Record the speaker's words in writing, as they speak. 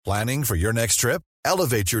Planning for your next trip?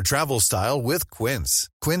 Elevate your travel style with Quince.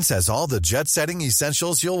 Quince has all the jet-setting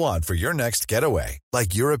essentials you'll want for your next getaway,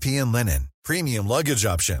 like European linen, premium luggage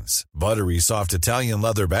options, buttery soft Italian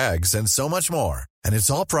leather bags, and so much more. And it's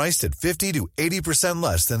all priced at 50 to 80%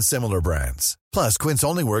 less than similar brands. Plus, Quince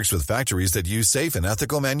only works with factories that use safe and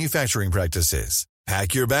ethical manufacturing practices.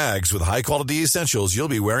 Pack your bags with high-quality essentials you'll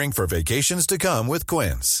be wearing for vacations to come with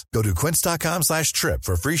Quince. Go to quince.com/trip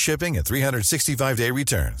for free shipping and 365-day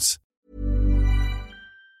returns.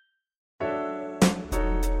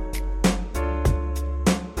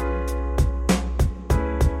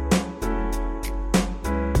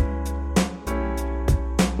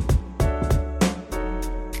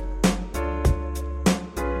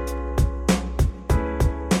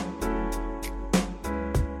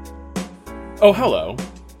 Oh, hello.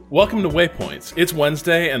 Welcome to Waypoints. It's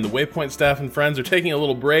Wednesday, and the Waypoint staff and friends are taking a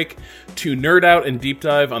little break to nerd out and deep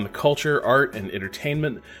dive on the culture, art, and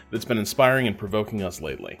entertainment that's been inspiring and provoking us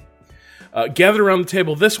lately. Gathered around the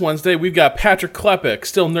table this Wednesday, we've got Patrick Klepek,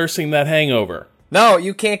 still nursing that hangover. No,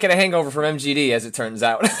 you can't get a hangover from MGD, as it turns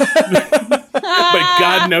out. But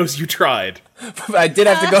God knows you tried. I did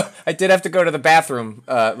have to go to the bathroom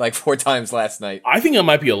like 4 times last night. I think I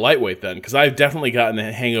might be a lightweight then, because I've definitely gotten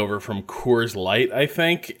a hangover from Coors Light, I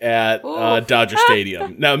think, at Dodger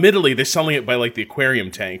Stadium. Now, admittedly, they're selling it by, like, the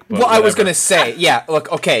aquarium tank. But well, whatever. I was going to say, yeah,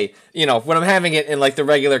 look, okay, you know, when I'm having it in, like, the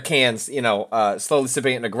regular cans, you know, slowly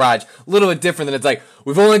sipping it in the garage, a little bit different than it's like,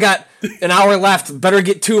 we've only got an hour left, better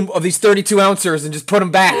get 2 of these 32 ounces and just put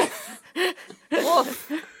them back.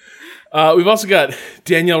 We've also got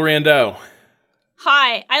Danielle Rando.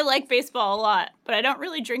 Hi, I like baseball a lot, but I don't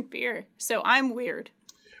really drink beer, so I'm weird.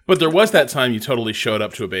 But there was that time you totally showed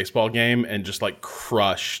up to a baseball game and just, like,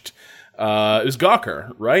 crushed. It was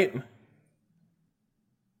Gawker, right?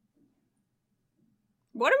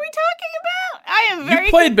 What are we talking about? I am very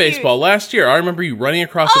You played confused. baseball last year. I remember you running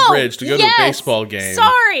across a bridge to go to a baseball game.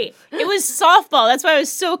 Sorry, it was softball. That's why I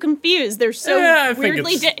was so confused. They're so I think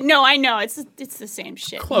weirdly. it's No, I know it's the same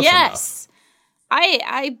shit. close yes,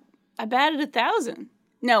 I batted 1,000.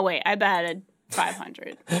 No, wait, I batted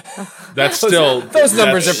 500. That's still... Those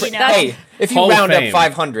numbers are that's- pretty... Hey, if you Hall of round up Fame.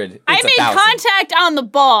 500, it's I made 1,000. contact on the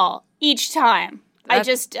ball each time. I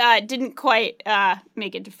just didn't quite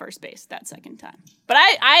make it to first base that second time. But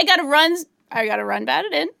I got a run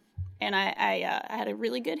batted in, and I had a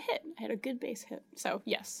really good hit. I had a good base hit. So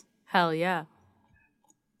yes. Hell yeah.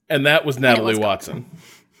 And that was Natalie Watson.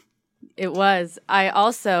 It was. I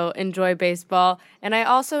also enjoy baseball, and I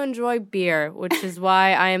also enjoy beer, which is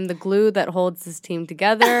why I am the glue that holds this team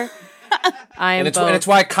together. And it's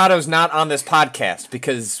why Cato's not on this podcast,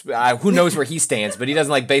 because who knows where he stands, but he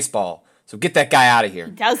doesn't like baseball. So get that guy out of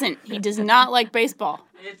here. He does not like baseball.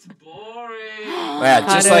 It's boring. Yeah,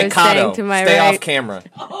 just Kato like is Cato. saying to my Stay right- off camera.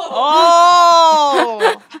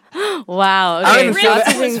 Oh! Wow. I don't Okay, even feel shots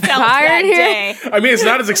that- are being Felt fired that here. day. I mean, it's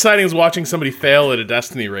not as exciting as watching somebody fail at a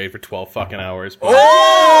Destiny raid for 12 fucking hours. But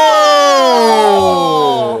Oh!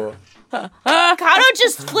 Kato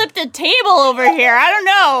just flipped a table over here. I don't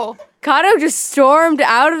know. Kato just stormed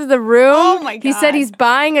out of the room. Oh my He said God. he's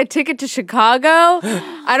buying a ticket to Chicago.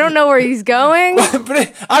 I don't know where he's going.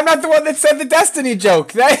 But I'm not the one that said the Destiny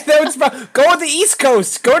joke. That was go to the East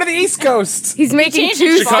Coast. Go to the East Coast. He's making changed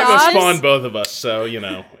 2 Chicago stops. spawned both of us, so, you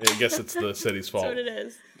know, I guess it's the city's fault. That's what it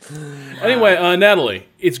is. Anyway, Natalie,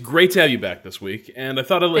 it's great to have you back this week, and I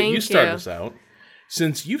thought I'd let Thank you start you. us out,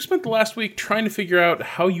 since you've spent the last week trying to figure out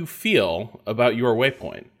how you feel about your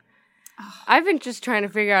waypoint. I've been just trying to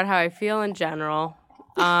figure out how I feel in general.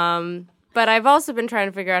 But I've also been trying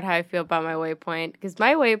to figure out how I feel about my waypoint, because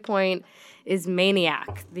my waypoint is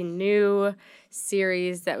Maniac, the new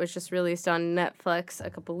series that was just released on Netflix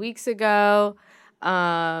a couple weeks ago,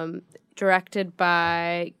 directed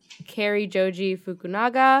by Kari Joji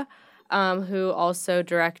Fukunaga, who also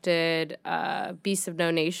directed Beasts of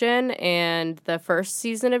No Nation and the first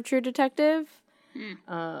season of True Detective.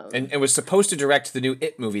 And was supposed to direct the new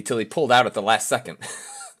It movie till he pulled out at the last second.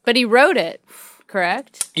 But he wrote it,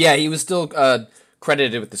 correct? Yeah, he was still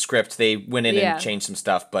credited with the script. They went in Yeah. and changed some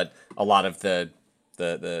stuff, but a lot of the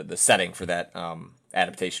setting for that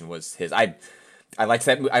adaptation was his. I liked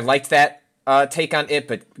that. I liked that take on it,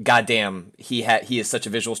 but goddamn, he is such a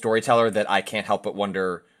visual storyteller that I can't help but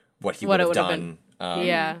wonder what he would have done.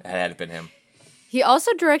 Had it been him. He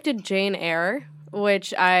also directed Jane Eyre,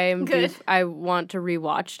 which I want to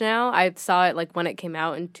rewatch now. I saw it like when it came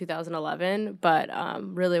out in 2011, but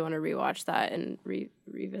really want to rewatch that and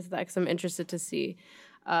revisit that because I'm interested to see.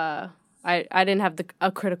 I didn't have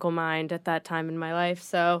a critical mind at that time in my life,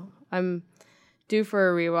 so I'm due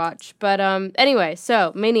for a rewatch. But anyway,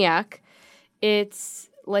 so Maniac, it's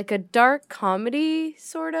like a dark comedy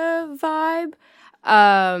sort of vibe,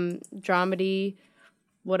 dramedy,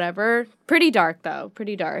 whatever. Pretty dark though,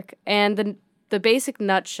 pretty dark. And the basic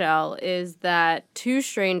nutshell is that two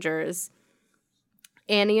strangers,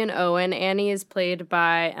 Annie and Owen. Annie is played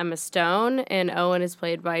by Emma Stone, and Owen is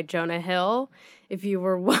played by Jonah Hill. If you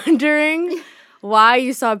were wondering why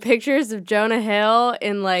you saw pictures of Jonah Hill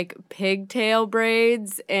in like pigtail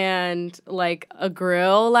braids and like a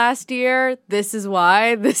grill last year, this is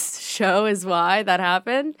why. This show is why that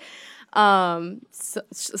happened.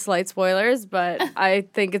 Slight spoilers, but I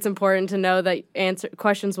think it's important to know that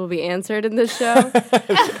questions will be answered in this show.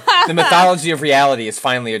 The mythology of reality is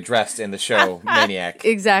finally addressed in the show Maniac.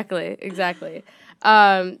 Exactly.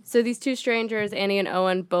 So these two strangers, Annie and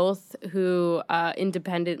Owen, both who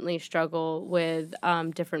independently struggle with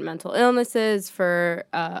different mental illnesses. For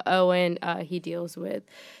Owen, he deals with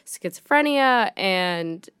schizophrenia,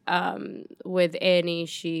 and with Annie,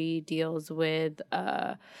 she deals with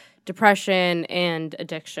depression and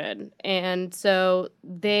addiction. And so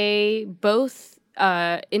they both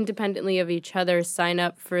independently of each other sign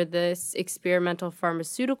up for this experimental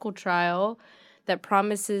pharmaceutical trial that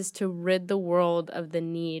promises to rid the world of the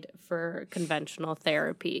need for conventional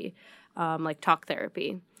therapy, like talk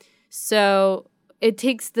therapy. So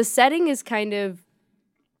the setting is kind of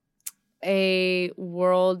a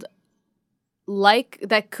world like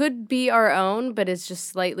that could be our own, but it's just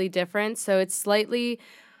slightly different. So it's slightly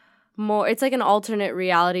more, it's like an alternate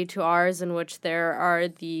reality to ours, in which there are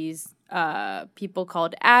these people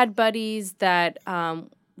called ad buddies that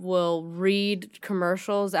will read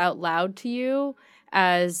commercials out loud to you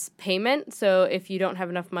as payment. So if you don't have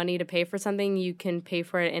enough money to pay for something, you can pay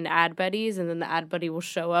for it in ad buddies, and then the ad buddy will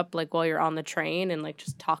show up like while you're on the train and like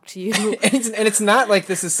just talk to you. and it's not like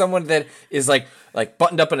this is someone that is like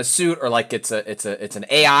buttoned up in a suit, or like it's an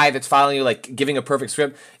AI that's following you, like giving a perfect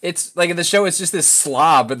script. It's like in the show, it's just this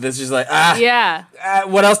slob, but this is like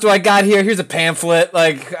what else do I got here? Here's a pamphlet.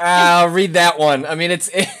 Like I'll read that one. I mean,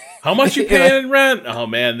 how much you paying in rent? Oh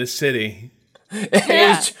man, this city. It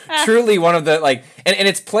is truly one of the like, and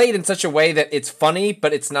it's played in such a way that it's funny,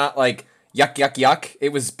 but it's not like yuck yuck yuck.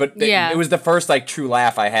 It was the first like true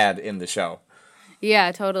laugh I had in the show.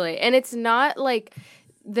 Yeah, totally. And it's not like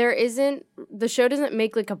the show doesn't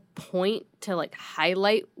make like a point to like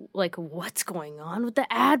highlight like what's going on with the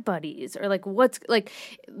ad buddies, or like what's like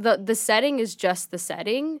the setting is just the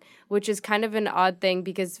setting, which is kind of an odd thing,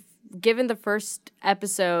 because given the first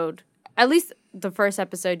episode, at least the first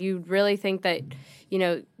episode, you'd really think that, you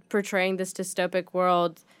know, portraying this dystopic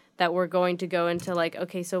world, that we're going to go into like,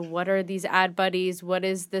 okay, so what are these ad buddies? What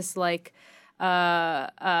is this like? In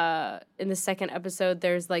the second episode,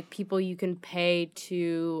 there's like people you can pay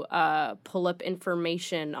to pull up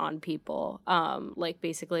information on people, like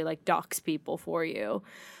basically like dox people for you.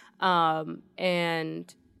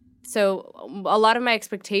 And so a lot of my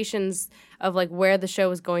expectations of like where the show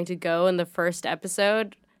was going to go in the first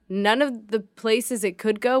episode, none of the places it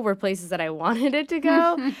could go were places that I wanted it to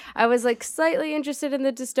go. I was like slightly interested in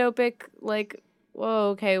the dystopic, like, whoa,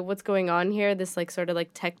 okay, what's going on here? This like sort of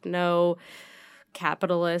like techno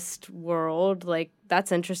capitalist world, like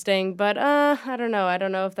that's interesting. But I don't know. I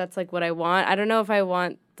don't know if that's like what I want. I don't know if I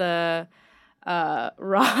want the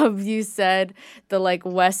Rob, you said the like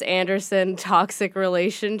Wes Anderson toxic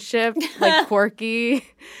relationship, like quirky.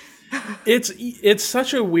 It's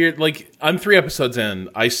such a weird, like, I'm 3 episodes in,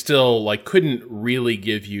 I still like couldn't really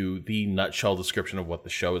give you the nutshell description of what the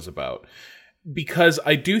show is about, because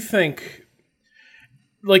I do think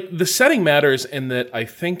like the setting matters, in that I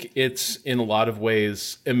think it's in a lot of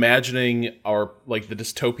ways imagining our like the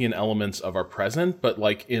dystopian elements of our present, but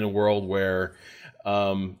like in a world where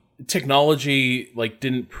technology like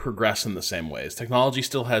didn't progress in the same ways. Technology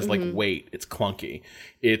still has like weight. It's clunky.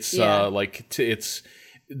 It's it's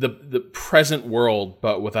the present world,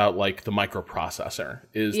 but without like the microprocessor.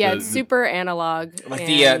 It's super analog. Like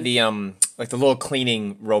the little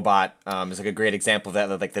cleaning robot is like a great example of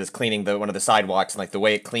that. Like that is cleaning one of the sidewalks, and like the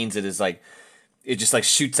way it cleans it is like it just like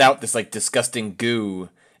shoots out this like disgusting goo.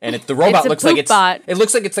 And the robot looks like it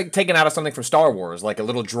looks like it's like taken out of something from Star Wars, like a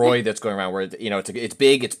little droid that's going around where it's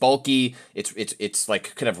big, it's bulky, it's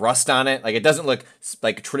like kind of rust on it. Like it doesn't look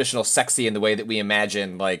like traditional sexy in the way that we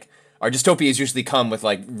imagine. Like our dystopias usually come with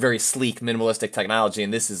like very sleek, minimalistic technology,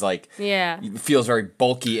 and this is like feels very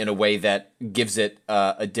bulky in a way that gives it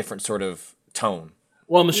a different sort of tone.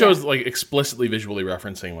 Well, and the show is like explicitly visually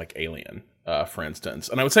referencing like Alien, for instance,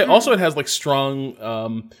 and I would say also it has like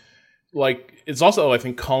strong. Like, it's also, I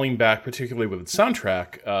think, calling back, particularly with its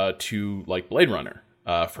soundtrack, to, like, Blade Runner,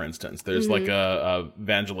 for instance. There's, like, a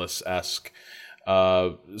Vangelis-esque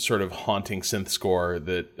sort of haunting synth score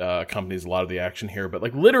that accompanies a lot of the action here. But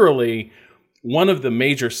like literally, one of the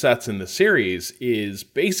major sets in the series is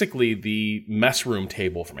basically the mess room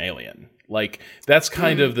table from Alien. Like that's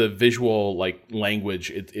kind of the visual like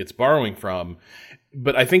language it's borrowing from.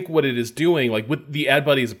 But I think what it is doing, like with the Ad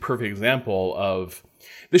Buddy is a perfect example of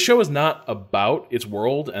the show is not about its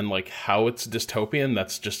world and like how it's dystopian.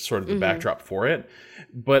 That's just sort of the backdrop for it.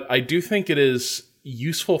 But I do think it is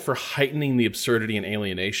useful for heightening the absurdity and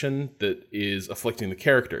alienation that is afflicting the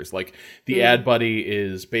characters. Like the Ad Buddy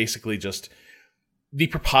is basically just the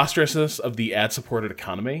preposterousness of the ad-supported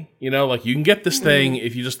economy. You know, like you can get this thing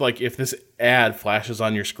if you just like, if this ad flashes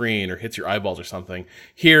on your screen or hits your eyeballs or something.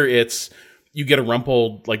 Here it's, you get a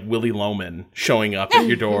rumpled like Willy Loman showing up at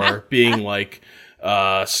your door being like,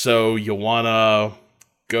 so you wanna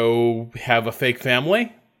go have a fake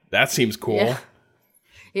family? That seems cool.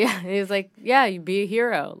 Yeah, he was like, yeah, you be a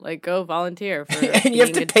hero. Like, go volunteer. For and you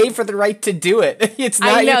have to pay for the right to do it. It's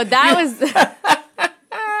not. I know, that was...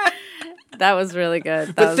 that was really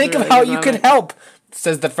good. But think of how you could help,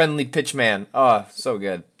 says the friendly pitch man. Oh, so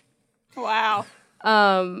good. Wow.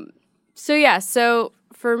 So yeah, so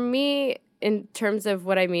for me, in terms of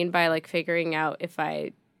what I mean by like figuring out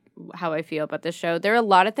how I feel about the show, there are a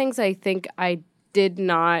lot of things I think I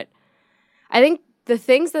think the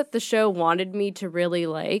things that the show wanted me to really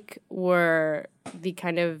like were the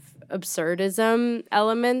kind of absurdism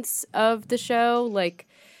elements of the show. Like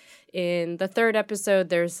in the third episode,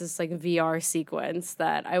 there's this like VR sequence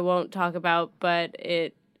that I won't talk about, but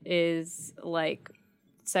it is like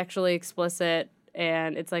sexually explicit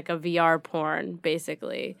and it's like a VR porn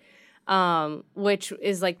basically. Which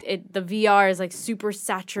is like the VR is like super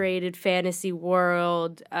saturated fantasy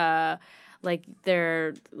world. Like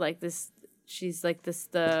they're like this. She's like this.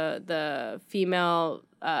 The female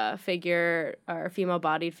figure or female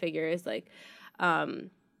bodied figure is like,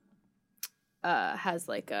 has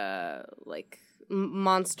like a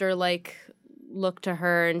monster like look to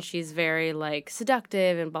her, and she's very like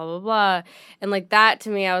seductive and blah blah blah, and like that to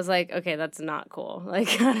me I was like, okay, that's not cool.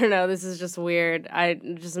 Like I don't know, this is just weird. I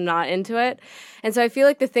just am not into it. And so I feel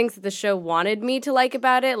like the things that the show wanted me to like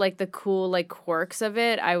about it, like the cool like quirks of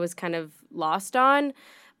it, I was kind of lost on.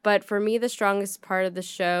 But for me, the strongest part of the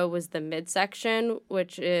show was the midsection,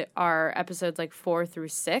 which are episodes like 4 through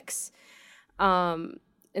 6. And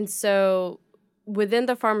so within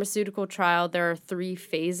the pharmaceutical trial, there are 3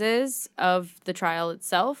 phases of the trial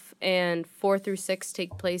itself, and 4 through 6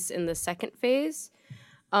 take place in the second phase.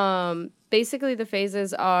 Basically, the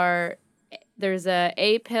phases are, there's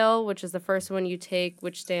a pill, which is the first one you take,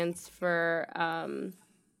 which stands for, I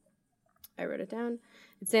wrote it down.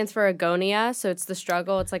 It stands for agonia, so it's the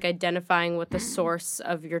struggle. It's like identifying what the source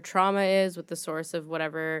of your trauma is, what the source of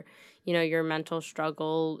whatever, you know, your mental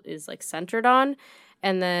struggle is like centered on.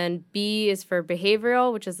 And then B is for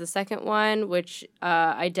behavioral, which is the second one, which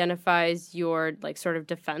identifies your like sort of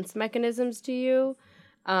defense mechanisms to you.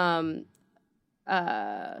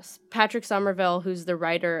 Patrick Somerville, who's the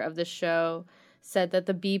writer of the show, said that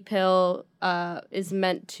the B pill is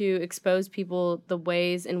meant to expose people the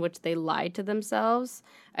ways in which they lie to themselves.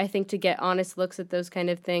 I think to get honest looks at those kind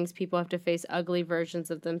of things, people have to face ugly versions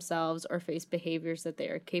of themselves or face behaviors that they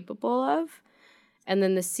are capable of. And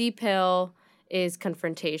then the C pill is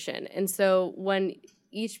confrontation. And so when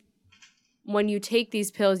you take these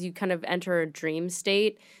pills, you kind of enter a dream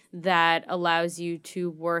state that allows you to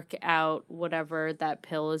work out whatever that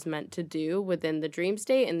pill is meant to do within the dream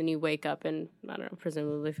state, and then you wake up and, I don't know,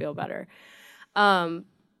 presumably feel better.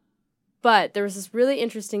 But there was this really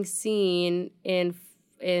interesting scene in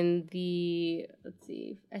the, let's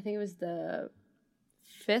see, I think it was the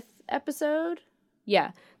 5th episode.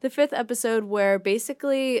 Yeah, the 5th episode where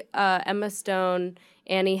basically Emma Stone,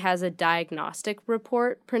 Annie has a diagnostic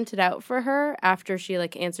report printed out for her after she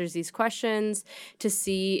like answers these questions to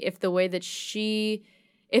see if the way that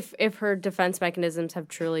if her defense mechanisms have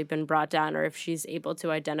truly been brought down, or if she's able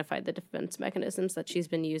to identify the defense mechanisms that she's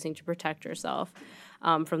been using to protect herself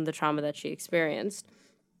from the trauma that she experienced.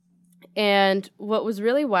 And what was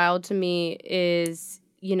really wild to me is,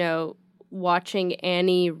 you know, watching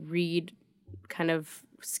Annie read, kind of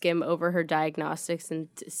skim over her diagnostics and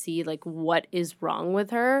to see like what is wrong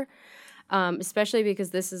with her, especially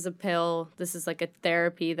because this is a pill, this is like a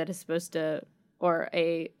therapy that is supposed to, or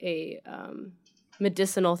a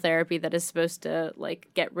medicinal therapy that is supposed to like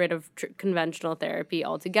get rid of conventional therapy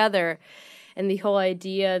altogether. And the whole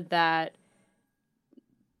idea that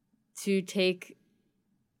to take,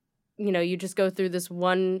 you know, you just go through this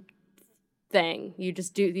one thing. You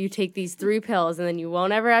take these 3 pills and then you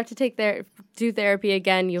won't ever have to do therapy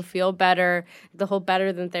again. You'll feel better. The whole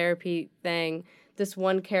better than therapy thing. This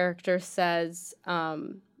one character says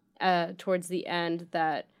towards the end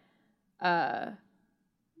that,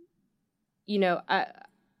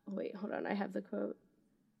 wait, hold on. I have the quote.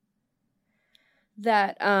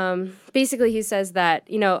 That basically he says that,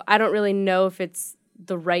 I don't really know if it's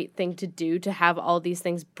the right thing to do to have all these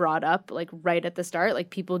things brought up like right at the start. Like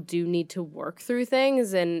people do need to work through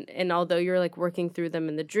things, and although you're like working through them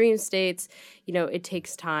in the dream states, it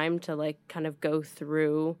takes time to like kind of go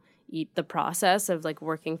through the process of like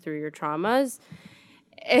working through your traumas.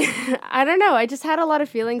 I don't know. I just had a lot of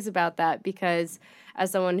feelings about that because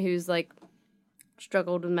as someone who's like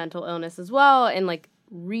struggled with mental illness as well, and like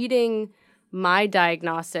reading my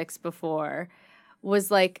diagnostics before was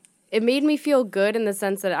like, it made me feel good in the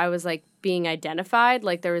sense that I was like being identified.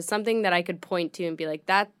 Like there was something that I could point to and be like,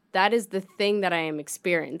 that is the thing that I am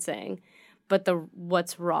experiencing. But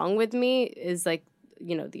what's wrong with me is like,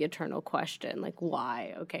 the eternal question, like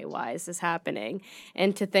why? Okay, why is this happening?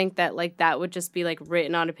 And to think that like that would just be like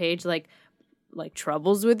written on a page, like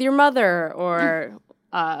troubles with your mother, or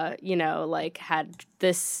like had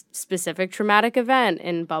this specific traumatic event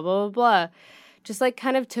and blah, blah, blah, blah, just like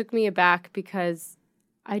kind of took me aback because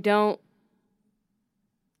I don't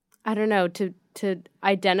know, to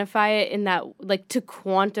identify it in that, like to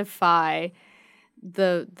quantify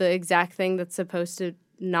the exact thing that's supposed to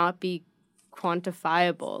not be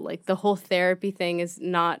quantifiable. Like the whole therapy thing is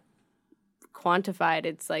not quantified.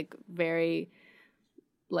 It's like very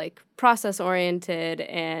like process oriented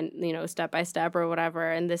and step by step or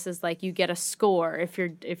whatever, and this is like you get a score if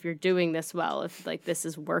you're doing this well. If like this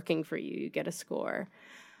is working for you, you get a score.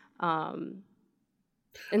 And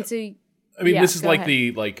so I mean, this is like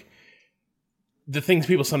ahead. The things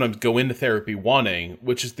people sometimes go into therapy wanting,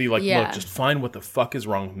 which is look, just find what the fuck is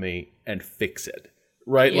wrong with me and fix it.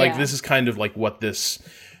 Right? Like this is kind of like what this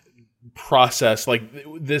process, like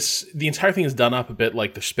the entire thing is done up a bit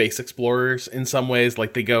like the space explorers in some ways.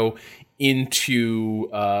 Like they go into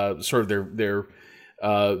sort of their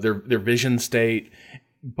vision state,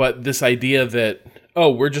 but this idea that,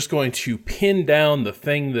 we're just going to pin down the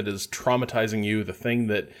thing that is traumatizing you, the thing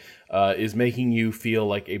that is making you feel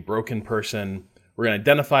like a broken person. We're going to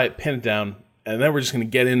identify it, pin it down, and then we're just going to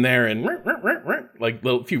get in there and like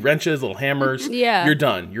a few wrenches, little hammers. Yeah. You're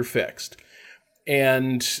done. You're fixed.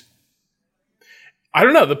 And I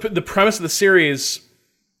don't know. The premise of the series,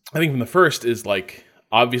 I think from the first, is like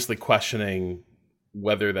obviously questioning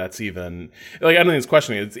whether that's even like, I don't think it's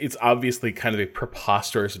questioning. It's obviously kind of a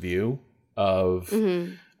preposterous view of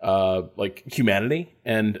like humanity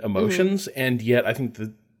and emotions, and yet I think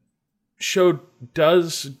the show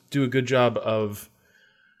does do a good job of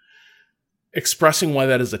expressing why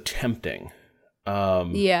that is a tempting.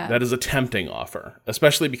 That is a tempting offer,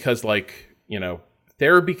 especially because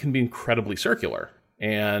therapy can be incredibly circular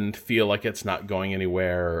and feel like it's not going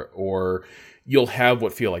anywhere, or you'll have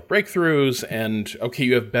what feel like breakthroughs and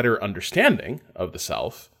you have better understanding of the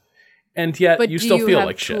self, and yet you still feel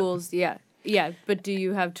like tools, shit. Yeah. But do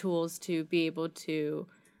you have tools to be able to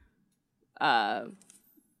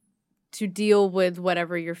deal with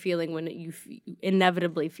whatever you're feeling when you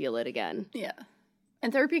inevitably feel it again? Yeah.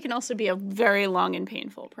 And therapy can also be a very long and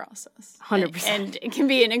painful process. 100%. And it can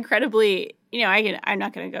be an incredibly, I'm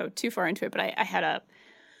not going to go too far into it, but I had a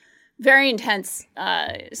very intense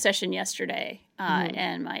session yesterday,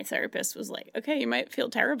 and my therapist was like, okay, you might feel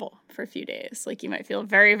terrible for a few days. Like, you might feel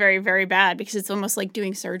very, very, very bad, because it's almost like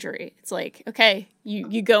doing surgery. It's like, okay,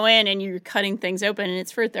 you go in and you're cutting things open, and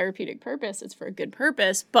it's for a therapeutic purpose. It's for a good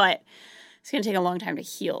purpose, but it's going to take a long time to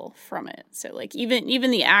heal from it. So, like, even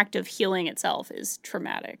the act of healing itself is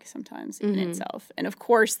traumatic sometimes in itself. And, of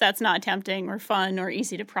course, that's not tempting or fun or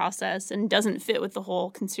easy to process, and doesn't fit with the whole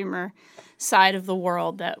consumer side of the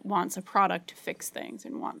world that wants a product to fix things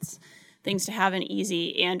and wants things to have an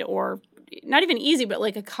easy and or not even easy, but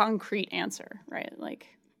like a concrete answer, right? Like,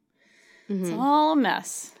 it's all a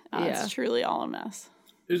mess. It's truly all a mess.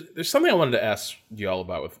 There's something I wanted to ask you all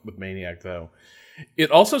about with Maniac, though. It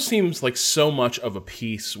also seems like so much of a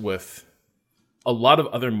piece with a lot of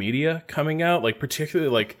other media coming out, like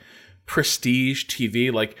particularly like prestige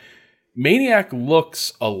TV. Like Maniac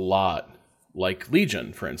looks a lot like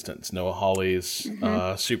Legion, for instance, Noah Hawley's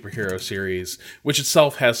superhero series, which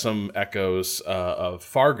itself has some echoes of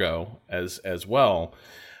Fargo as well.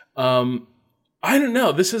 I don't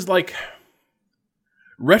know. This is like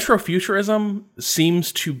retrofuturism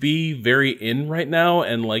seems to be very in right now,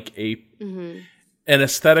 and like an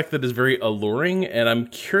aesthetic that is very alluring, and I'm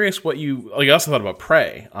curious what you like. I also thought about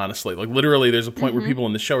Prey, honestly. Like literally, there's a point where people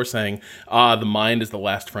in the show are saying, the mind is the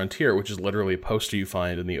last frontier, which is literally a poster you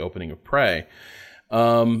find in the opening of Prey.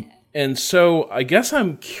 And so I guess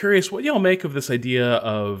I'm curious what y'all make of this idea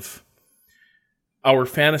of our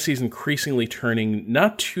fantasies increasingly turning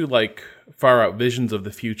not to like far out visions of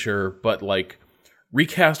the future, but like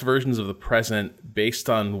recast versions of the present based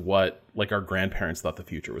on what like our grandparents thought the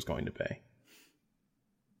future was going to be.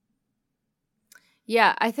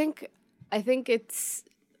 Yeah, I think it's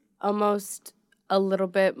almost a little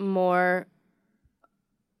bit more.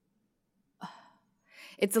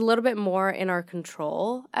 It's a little bit more in our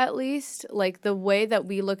control, at least. Like the way that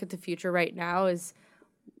we look at the future right now is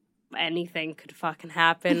anything could fucking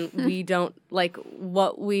happen. We don't like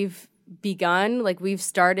what we've begun. Like we've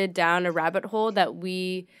started down a rabbit hole that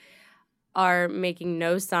we are making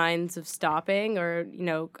no signs of stopping or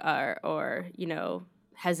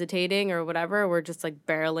hesitating or whatever. We're just like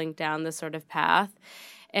barreling down this sort of path.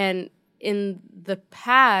 And in the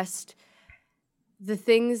past, the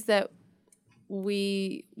things that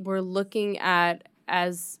we were looking at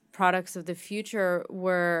as products of the future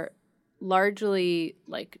were largely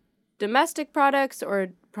like domestic products or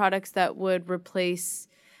products that would replace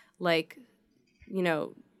like, you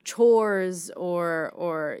know, chores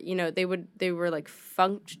or you know, they were like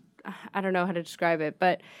I don't know how to describe it,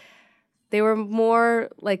 but they were more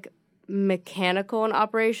like mechanical in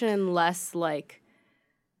operation and less like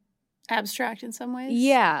abstract in some ways.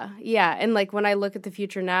 Yeah. And like when I look at the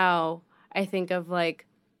future now, I think of like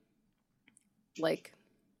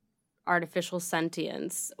artificial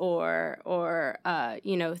sentience or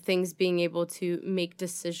you know, things being able to make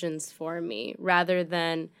decisions for me rather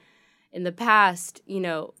than in the past, you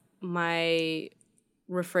know, my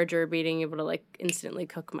refrigerator being able to like instantly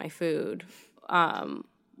cook my food,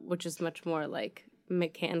 which is much more like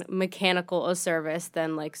mechanical a service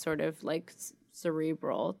than like sort of like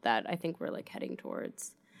cerebral that I think we're like heading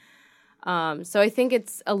towards. So I think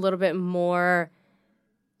it's a little bit more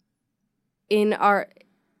in our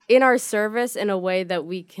service in a way that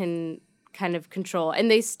we can kind of control.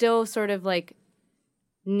 And they still sort of like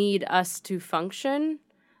need us to function.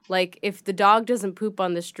 Like if the dog doesn't poop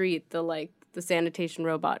on the street, the sanitation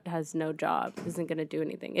robot has no job, isn't going to do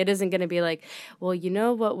anything. It isn't going to be like, well, you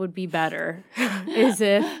know what would be better is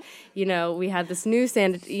if, you know, we had this new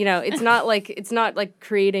you know, it's not like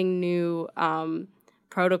creating new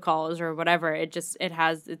protocols or whatever. It's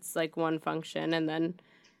like one function and then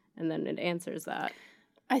it answers that.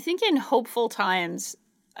 I think in hopeful times,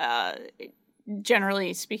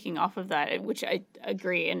 generally speaking off of that, which I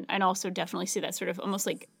agree, and also definitely see that sort of almost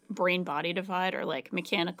like brain-body divide or like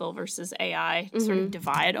mechanical versus AI sort of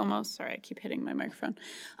divide almost. Sorry, I keep hitting my microphone.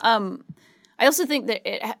 I also think that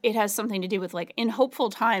it has something to do with like in hopeful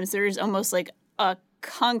times, there is almost like a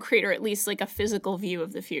concrete or at least like a physical view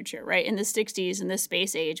of the future, right? In the 60s, in the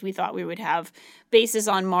space age, we thought we would have bases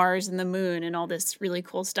on Mars and the moon and all this really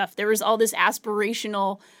cool stuff. There was all this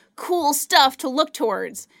aspirational, cool stuff to look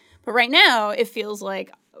towards. But right now, it feels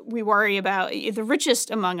like we worry about, the richest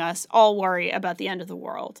among us all worry about the end of the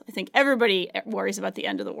world. I think everybody worries about the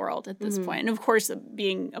end of the world at this point. And of course,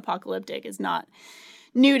 being apocalyptic is not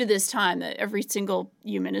new to this time, that every single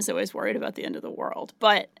human is always worried about the end of the world.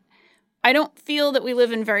 But I don't feel that we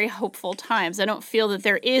live in very hopeful times. I don't feel that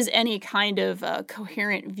there is any kind of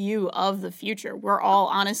coherent view of the future. We're all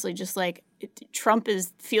honestly just like, Trump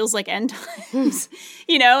feels like end times,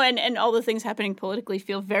 you know, and all the things happening politically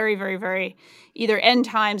feel very, very, very either end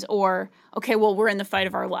times or, okay, well, we're in the fight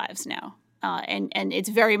of our lives now. And it's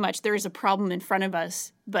very much, there is a problem in front of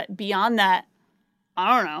us. But beyond that,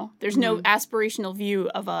 I don't know. There's no aspirational view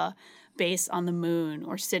of a base on the moon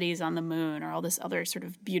or cities on the moon or all this other sort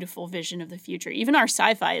of beautiful vision of the future. Even our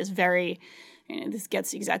sci-fi is very, you know, this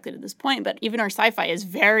gets exactly to this point, but even our sci-fi is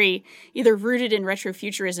very either rooted in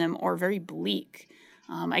retrofuturism or very bleak.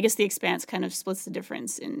 I guess The Expanse kind of splits the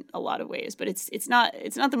difference in a lot of ways, but it's not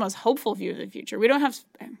the most hopeful view of the future. We don't have,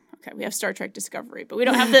 okay, we have Star Trek Discovery, but we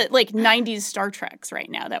don't have the like 90s Star Treks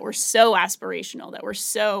right now that were so aspirational, that were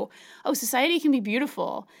so, society can be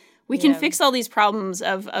beautiful. We can fix all these problems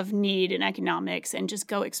of need and economics and just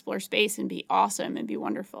go explore space and be awesome and be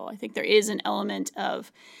wonderful. I think there is an element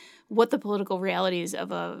of what the political realities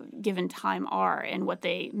of a given time are and what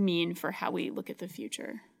they mean for how we look at the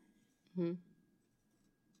future.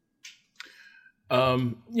 I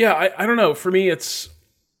don't know. For me, I think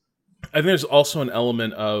there's also an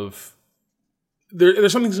element of,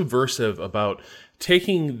 there's something subversive about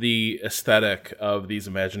taking the aesthetic of these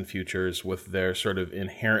imagined futures with their sort of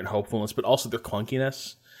inherent hopefulness, but also their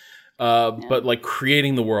clunkiness, but like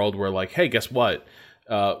creating the world where like, hey, guess what?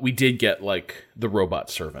 We did get like the robot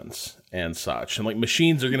servants and such, and like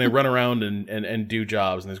machines are going to run around and do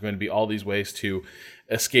jobs, and there's going to be all these ways to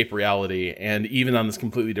escape reality. And even on this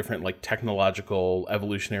completely different like technological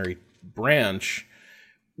evolutionary branch,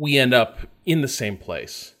 we end up in the same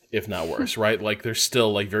place, if not worse, right? Like there's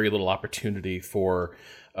still like very little opportunity for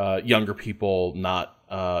younger people not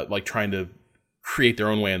like trying to create their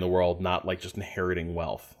own way in the world, not like just inheriting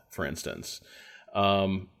wealth, for instance.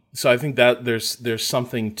 So I think that there's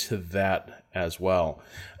something to that as well.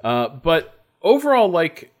 But overall,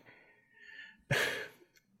 like,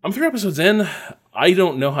 I'm 3 episodes in. I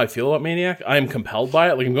don't know how I feel about Maniac. I am compelled by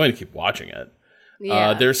it. Like, I'm going to keep watching it.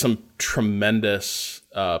 Yeah. There's some tremendous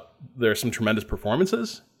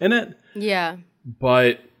performances in it. Yeah.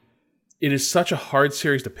 But it is such a hard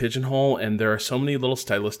series to pigeonhole, and there are so many little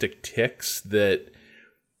stylistic ticks that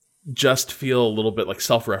just feel a little bit like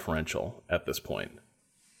self-referential at this point.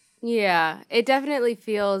 Yeah, it definitely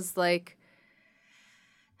feels like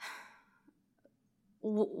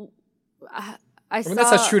I mean,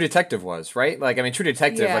 that's how True Detective was, right? Like, I mean, True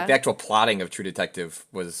Detective, like the actual plotting of True Detective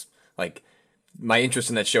was like, my interest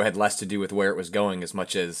in that show had less to do with where it was going as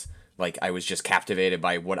much as like I was just captivated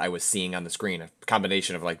by what I was seeing on the screen. A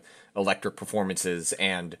combination of like electric performances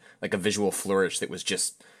and like a visual flourish that was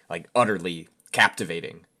just like utterly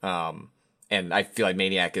captivating. And I feel like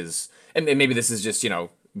Maniac is, and maybe this is just, you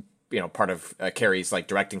know, part of Carey's like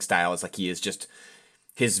directing style is like he is just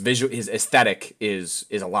his aesthetic is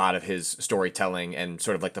a lot of his storytelling, and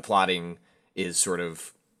sort of like the plotting is sort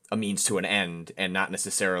of a means to an end and not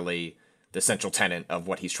necessarily the central tenet of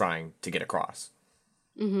what he's trying to get across.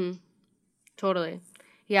 Mm-hmm. Totally.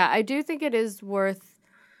 Yeah, I do think it is worth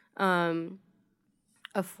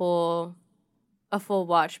a full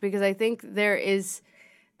watch, because I think there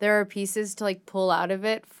are pieces to like pull out of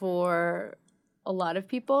it for a lot of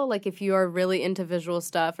people. Like if you are really into visual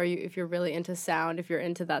stuff, or if you're really into sound, if you're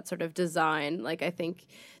into that sort of design, like I think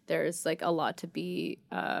there's like a lot to be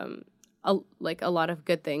a lot of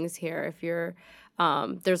good things here. If you're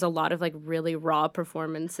there's a lot of like really raw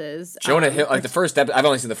performances. Jonah Hill, like I've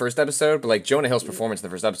only seen the first episode, but like Jonah Hill's performance in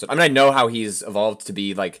the first episode. I mean, I know how he's evolved to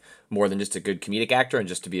be like more than just a good comedic actor and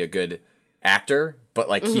just to be a good actor, but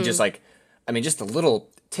like he just like, I mean, just the little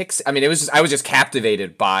ticks. I mean, I was just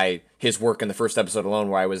captivated by his work in the first episode alone,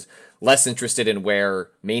 where I was less interested in where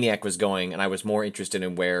Maniac was going, and I was more interested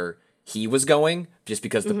in where he was going, just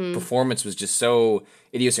because the performance was just so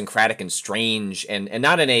idiosyncratic and strange, and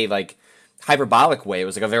not in a like hyperbolic way. It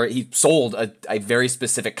was like he sold a very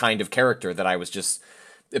specific kind of character that I was just,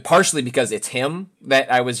 partially because it's him,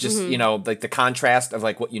 that I was just, you know, like the contrast of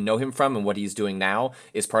like what you know him from and what he's doing now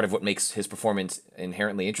is part of what makes his performance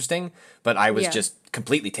inherently interesting. But I was just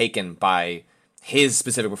completely taken by his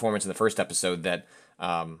specific performance in the first episode that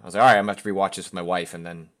I was like, all right, I'm going to have to rewatch this with my wife, and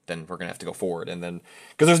then we're going to have to go forward. And then,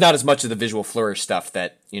 because there's not as much of the visual flourish stuff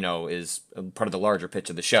that, you know, is part of the larger pitch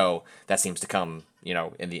of the show, that seems to come, you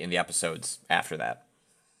know, in the episodes after that.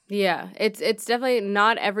 Yeah, it's definitely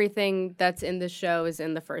not everything that's in the show is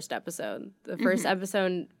in the first episode. The first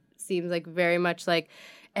episode seems like very much like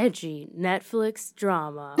edgy Netflix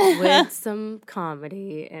drama with some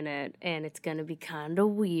comedy in it, and it's going to be kind of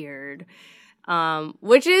weird,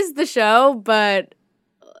 which is the show, but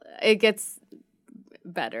it gets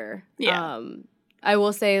better. Yeah. I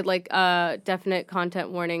will say, like, definite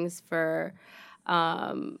content warnings for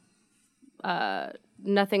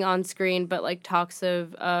nothing on screen, but like talks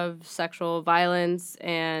of sexual violence,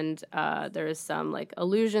 and there's some like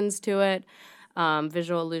allusions to it,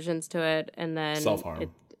 visual allusions to it, and then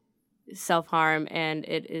self-harm, and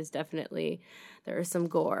it is definitely, there are some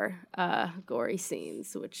gory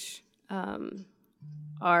scenes, which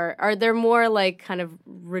are they're more like kind of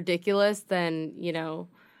ridiculous than, you know,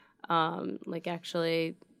 like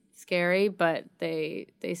actually scary, but they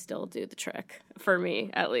still do the trick for me,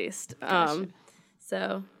 at least.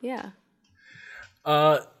 So yeah.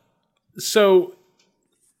 So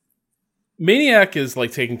Maniac is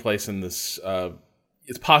like taking place in this.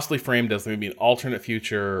 It's possibly framed as maybe an alternate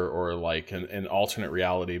future or like an alternate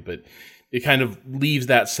reality, but it kind of leaves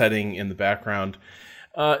that setting in the background.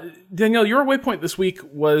 Danielle, your waypoint this week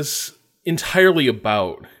was entirely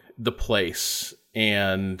about the place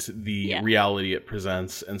and the reality it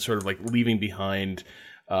presents, and sort of like leaving behind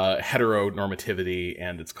heteronormativity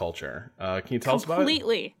and its culture. Can you tell us about it?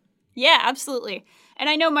 Completely. Yeah, absolutely. And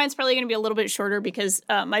I know mine's probably going to be a little bit shorter because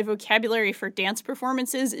my vocabulary for dance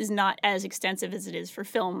performances is not as extensive as it is for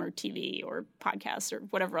film or TV or podcasts or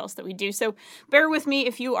whatever else that we do. So bear with me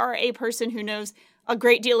if you are a person who knows a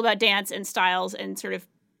great deal about dance and styles and sort of,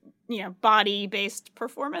 body-based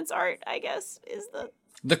performance art, I guess, is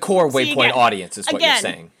the core Waypoint audience is what you're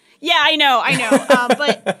saying. Yeah, I know.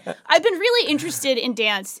 But I've been really interested in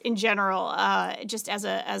dance in general, just as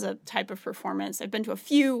a type of performance. I've been to a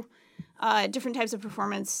few different types of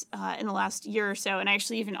performance in the last year or so, and I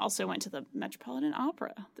actually even also went to the Metropolitan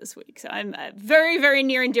Opera this week. So I'm very, very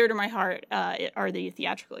near and dear to my heart are the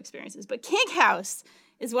theatrical experiences. But Kink House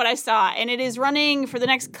is what I saw, and it is running for the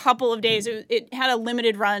next couple of days. It had a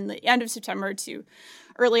limited run, the end of September to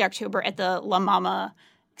early October at the La Mama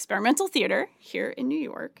Experimental Theater here in New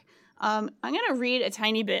York. I'm going to read a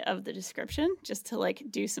tiny bit of the description just to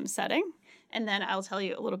do some setting, and then I'll tell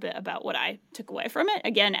you a little bit about what I took away from it.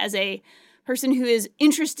 Again, as a person who is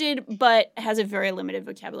interested but has a very limited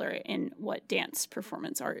vocabulary in what dance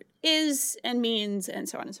performance art is and means and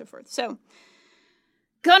so on and so forth. So,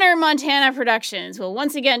 Gunner Montana Productions will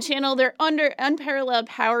once again channel their unparalleled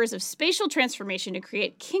powers of spatial transformation to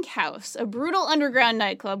create Kink House, a brutal underground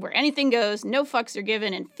nightclub where anything goes, no fucks are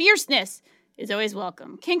given, and fierceness is always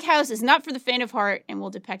welcome. Kink House is not for the faint of heart and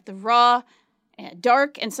will depict the raw,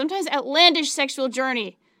 dark, and sometimes outlandish sexual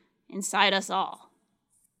journey inside us all.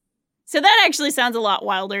 So that actually sounds a lot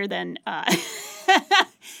wilder than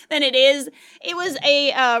than it is. It was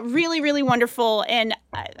a really, really wonderful and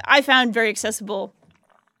I found very accessible.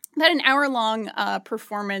 About an hour-long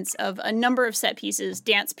performance of a number of set pieces,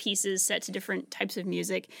 dance pieces set to different types of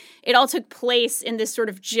music. It all took place in this sort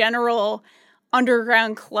of general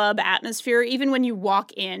underground club atmosphere. Even when you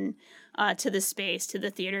walk in to the space, to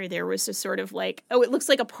the theater, there was a sort of it looks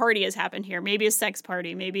like a party has happened here. Maybe a sex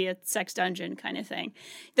party, maybe a sex dungeon kind of thing.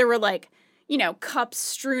 There were cups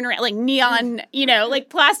strewn around, neon,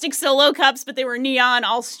 plastic Solo cups, but they were neon,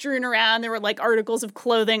 all strewn around. There were articles of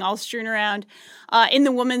clothing all strewn around. In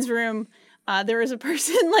the women's room, there was a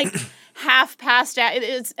person half passed out.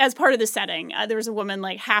 It's as part of the setting. There was a woman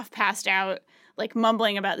half passed out,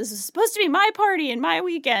 mumbling about this is supposed to be my party and my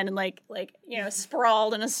weekend, and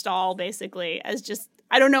sprawled in a stall basically as just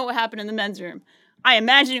I don't know what happened in the men's room. I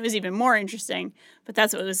imagine it was even more interesting, but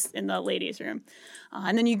that's what was in the ladies' room.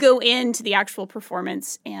 And then you go into the actual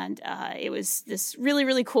performance, and it was this really,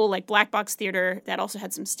 really cool, black box theater that also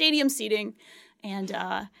had some stadium seating, and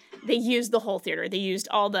they used the whole theater. They used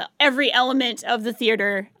every element of the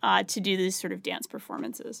theater to do these sort of dance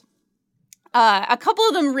performances. A couple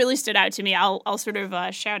of them really stood out to me. I'll sort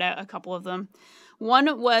of shout out a couple of them.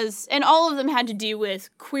 One was, and all of them had to do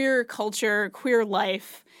with queer culture, queer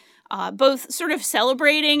life, both sort of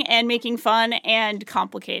celebrating and making fun and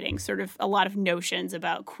complicating sort of a lot of notions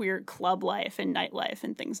about queer club life and nightlife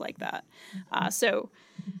and things like that. So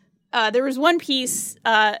there was one piece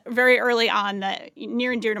very early on that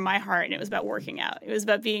near and dear to my heart, and it was about working out. It was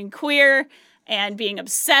about being queer and being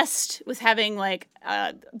obsessed with having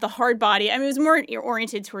the hard body. I mean, it was more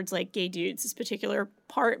oriented towards gay dudes, this particular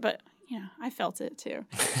part, but I felt it too.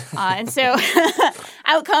 And so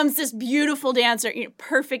out comes this beautiful dancer,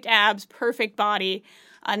 perfect abs, perfect body.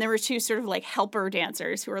 And there were two sort of helper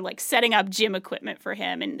dancers who were setting up gym equipment for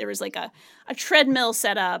him. And there was a treadmill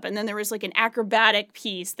set up. And then there was an acrobatic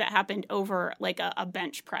piece that happened over a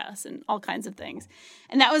bench press and all kinds of things.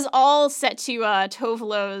 And that was all set to Tove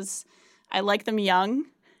Lo's I Like Them Young,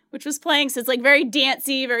 which was playing. So it's very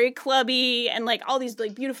dancey, very clubby, and all these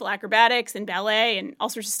beautiful acrobatics and ballet and all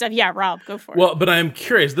sorts of stuff. Yeah, Rob, go for it. Well, but I'm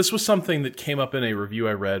curious. This was something that came up in a review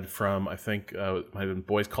I read from, I think, it might have been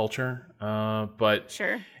Boys Culture. But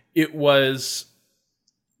sure. It was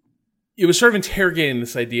sort of interrogating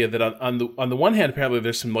this idea that on the one hand, apparently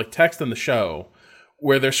there's some text in the show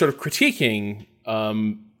where they're sort of critiquing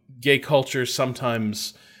gay culture's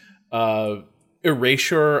sometimes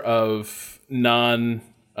erasure of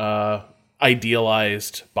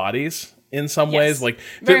idealized bodies in some ways,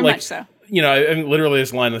 very much so. Literally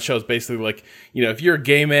this line in the show is basically if you're a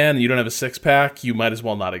gay man and you don't have a six-pack, you might as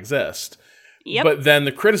well not exist. Yep. But then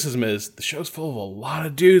the criticism is the show's full of a lot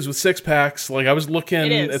of dudes with six-packs. I was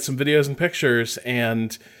looking at some videos and pictures,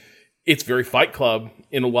 and it's very Fight Club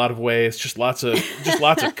in a lot of ways. Just lots of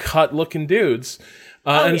cut-looking dudes.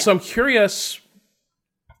 So I'm curious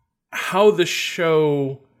how the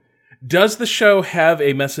show. Does the show have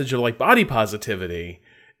a message of body positivity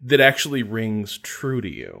that actually rings true to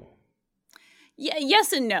you? Yeah,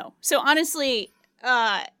 yes and no. So honestly,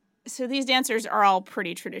 so these dancers are all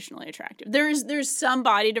pretty traditionally attractive. There's some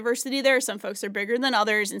body diversity there. Some folks are bigger than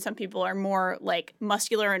others, and some people are more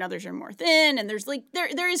muscular, and others are more thin. And there's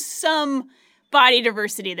there is some body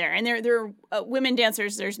diversity there. And there are women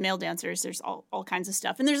dancers, there's male dancers, there's all kinds of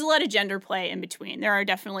stuff. And there's a lot of gender play in between. There are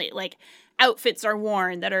definitely outfits are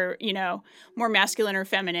worn that are, you know, more masculine or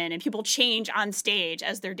feminine, and people change on stage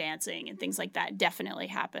as they're dancing and things like that definitely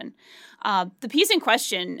happen. The piece in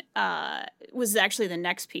question was actually the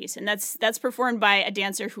next piece, and that's performed by a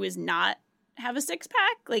dancer who is not have a six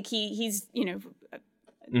pack. Like he's, you know,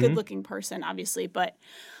 a good looking person, obviously, but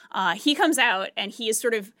he comes out and he is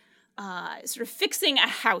sort of fixing a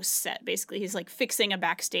house set. Basically, he's like fixing a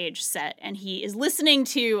backstage set, and he is listening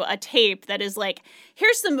to a tape that is like,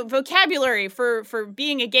 here's some vocabulary for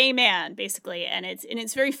being a gay man, basically, and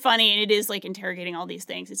it's very funny, and it is like interrogating all these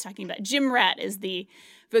things. It's talking about gym rat is the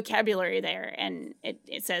vocabulary there, and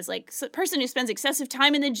it says like person who spends excessive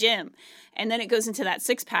time in the gym, and then it goes into that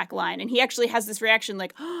six pack line, and he actually has this reaction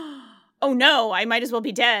like, oh no, I might as well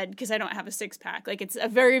be dead because I don't have a six pack. Like, it's a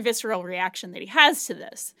very visceral reaction that he has to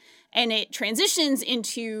this. And it transitions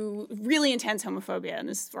into really intense homophobia. And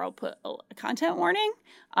this is where I'll put a content warning.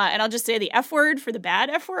 And I'll just say the F word for the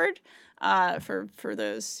bad F word for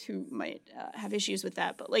those who might have issues with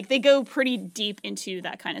that. But like, they go pretty deep into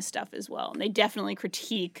that kind of stuff as well. And they definitely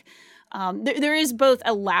critique. There is both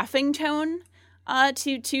a laughing tone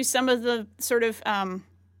to some of the sort of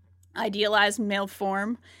idealized male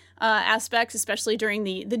form aspects, especially during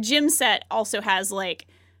the gym set. Also has like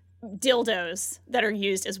dildos that are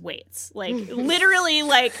used as weights, like literally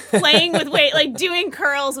like playing with weight, like doing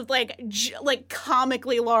curls with like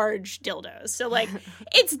comically large dildos. So like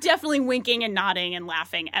it's definitely winking and nodding and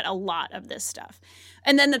laughing at a lot of this stuff.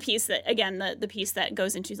 And then the piece that, again, the piece that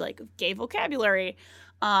goes into like gay vocabulary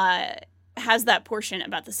has that portion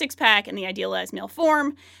about the six pack and the idealized male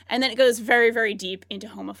form, and then it goes very, very deep into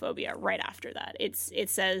homophobia right after that. It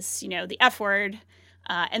says, you know, the F word,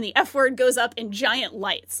 and the F word goes up in giant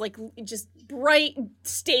lights, like just bright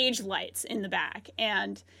stage lights in the back.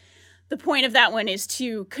 And the point of that one is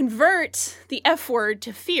to convert the F word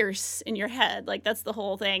to fierce in your head. Like, that's the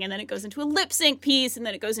whole thing. And then it goes into a lip sync piece, and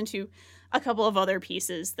then it goes into a couple of other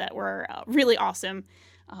pieces that were really awesome.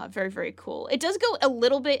 Very, very cool. It does go a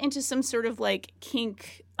little bit into some sort of like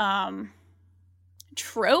kink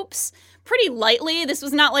tropes pretty lightly. This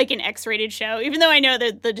was not like an X-rated show, even though I know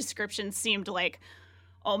that the description seemed like,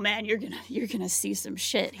 oh man, you're gonna see some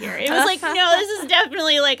shit here. It was like, no, this is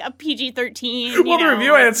definitely like a PG-13. Well, the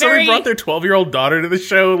review I had, somebody brought their 12-year-old daughter to the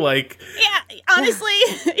show. Like, yeah, honestly,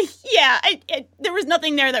 yeah, there was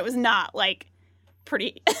nothing there that was not like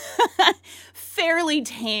pretty fairly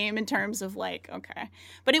tame in terms of like, okay,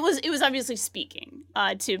 but it was obviously speaking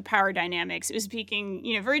to power dynamics. It was speaking,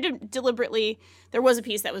 you know, very deliberately. There was a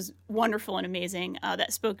piece that was wonderful and amazing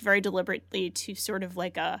that spoke very deliberately to sort of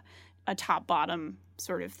like a top bottom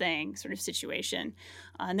sort of thing, sort of situation.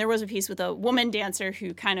 And there was a piece with a woman dancer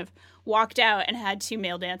who kind of walked out and had two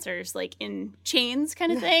male dancers like in chains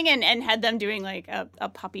kind of thing, and had them doing like a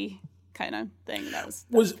puppy kind of thing. That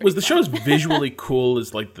was the show as visually cool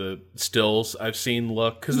as like the stills I've seen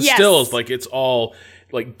look? Because the stills, like, it's all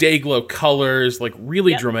like day glow colors, like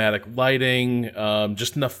really dramatic lighting,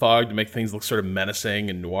 just enough fog to make things look sort of menacing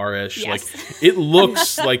and noirish. Like, it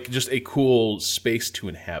looks like just a cool space to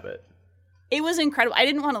inhabit. It was incredible. I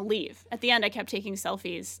didn't want to leave. At the end, I kept taking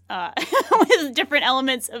selfies with different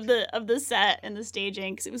elements of the set and the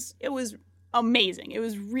staging, because it was amazing. It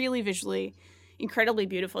was really visually incredibly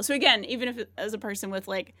beautiful. So again, even if as a person with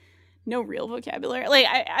like no real vocabulary, like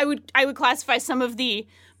I would classify some of the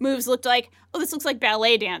moves looked like, oh, this looks like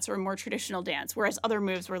ballet dance or more traditional dance, whereas other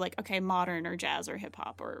moves were like, okay, modern or jazz or hip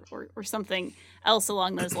hop or something else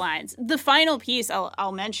along those lines. The final piece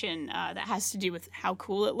I'll mention that has to do with how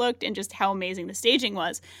cool it looked and just how amazing the staging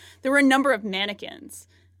was. There were a number of mannequins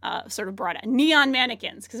sort of brought out, neon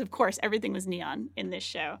mannequins, because of course everything was neon in this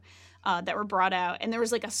show. That were brought out, and there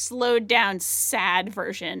was like a slowed down, sad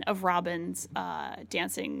version of Robin's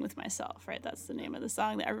 "Dancing with Myself." Right, that's the name of the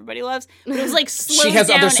song that everybody loves. But it was like slowed down. She has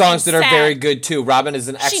other songs that sad. are very good too. Robin is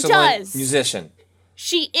an excellent musician.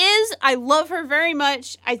 She is. I love her very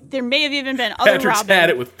much. There may have even been other Patrick's Robin had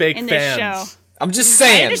it with fake in fans. this show. I'm just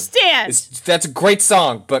saying. I understand. That's a great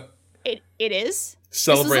song, but it is.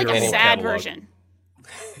 Celebrate this is like her a whole sad catalog. version.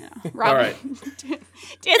 Robin. All right.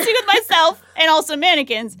 Dancing with Myself and also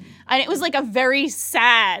Mannequins. And it was like a very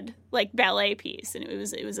sad like ballet piece. And it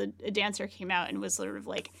was a dancer came out and was sort of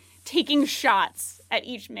like taking shots at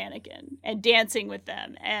each mannequin and dancing with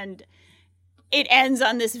them. And it ends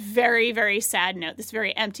on this very, very sad note, this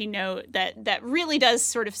very empty note that really does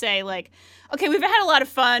sort of say like, okay, we've had a lot of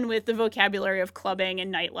fun with the vocabulary of clubbing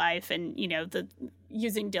and nightlife and, you know, the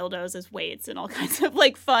using dildos as weights and all kinds of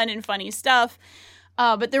like fun and funny stuff.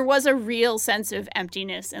 But there was a real sense of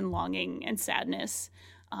emptiness and longing and sadness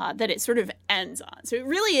that it sort of ends on. So it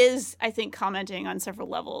really is, I think, commenting on several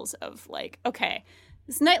levels of like, okay,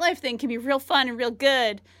 this nightlife thing can be real fun and real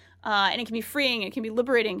good, and it can be freeing, it can be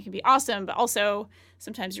liberating, it can be awesome, but also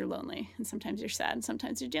sometimes you're lonely, and sometimes you're sad, and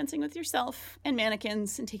sometimes you're dancing with yourself and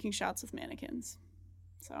mannequins and taking shots with mannequins.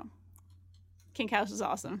 So, Kink House is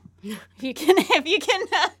awesome. If you can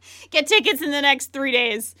get tickets in the next 3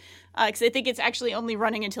 days, because I think it's actually only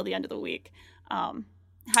running until the end of the week.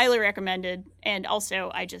 Highly recommended. And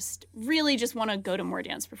also, I just really just want to go to more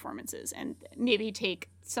dance performances and maybe take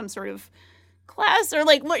some sort of class or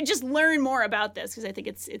like just learn more about this, because I think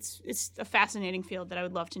it's a fascinating field that I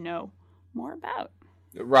would love to know more about.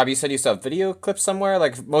 Rob, you said you saw video clips somewhere.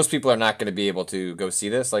 Like, most people are not going to be able to go see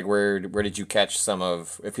this. Like, where did you catch some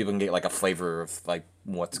of, if people can get like a flavor of like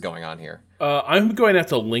what's going on here? I'm going to have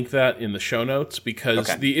to link that in the show notes, because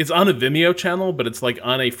it's on a Vimeo channel, but it's like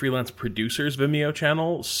on a freelance producer's Vimeo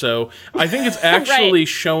channel. So I think it's actually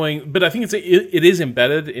showing, but I think it is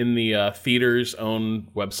embedded in the theater's own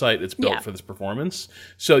website. It's built for this performance.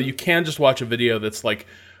 So you can just watch a video that's like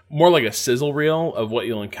more like a sizzle reel of what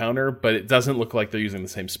you'll encounter, but it doesn't look like they're using the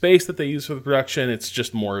same space that they use for the production. It's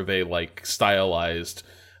just more of a like stylized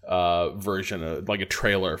version of like a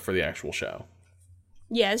trailer for the actual show.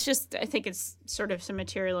 Yeah, it's just, I think it's sort of some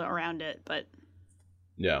material around it, but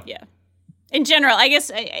yeah. In general, I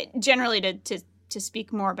guess generally to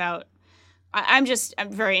speak more about, I'm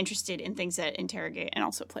very interested in things that interrogate and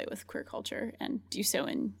also play with queer culture and do so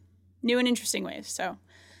in new and interesting ways. So,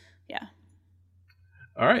 yeah.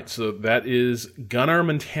 All right, so that is Gunnar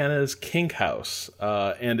Montana's Kink House,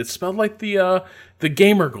 and it's spelled like the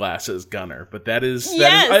gamer glasses Gunnar, but that is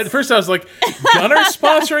at first I was like, Gunnar's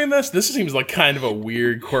sponsoring this? This seems like kind of a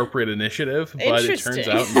weird corporate initiative, but it turns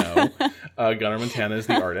out no. Gunnar Montana is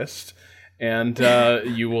the artist, and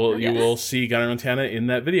you will see Gunnar Montana in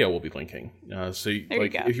that video we'll be linking. So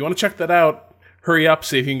if you want to check that out, hurry up,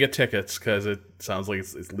 see if you can get tickets, because it sounds like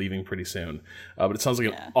it's leaving pretty soon. But it sounds like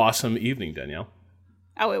an awesome evening, Danielle.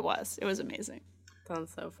 Oh, it was. It was amazing.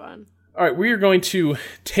 Sounds so fun. All right, we are going to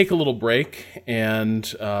take a little break and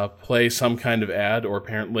play some kind of ad, or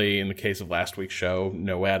apparently, in the case of last week's show,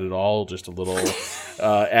 no ad at all, just a little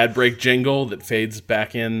ad break jingle that fades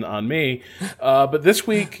back in on me. But this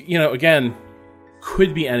week, again,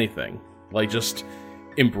 could be anything. Like, just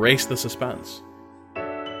embrace the suspense.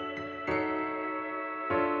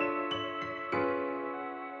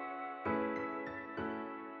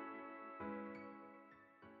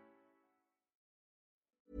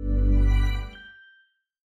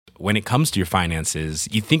 When it comes to your finances,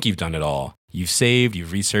 you think you've done it all. You've saved,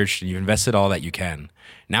 you've researched, and you've invested all that you can.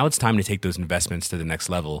 Now it's time to take those investments to the next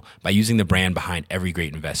level by using the brand behind every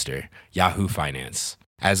great investor, Yahoo Finance.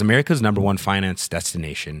 As America's #1 finance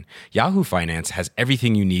destination, Yahoo Finance has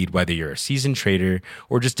everything you need, whether you're a seasoned trader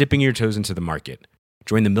or just dipping your toes into the market.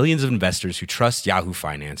 Join the millions of investors who trust Yahoo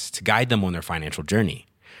Finance to guide them on their financial journey.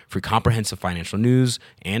 For comprehensive financial news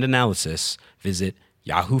and analysis, visit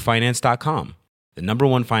yahoofinance.com. The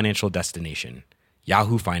 #1 financial destination,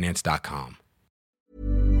 yahoofinance.com.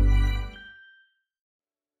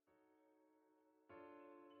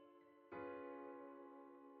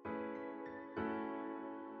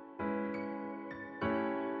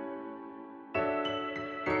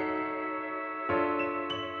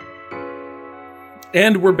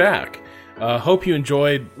 And we're back. Hope you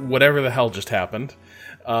enjoyed whatever the hell just happened.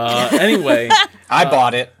 Anyway. I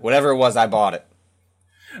bought it. Whatever it was, I bought it.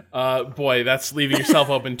 Boy, that's leaving yourself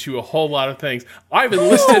open to a whole lot of things. I've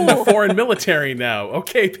enlisted in the foreign military now.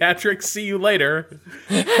 Okay, Patrick, see you later.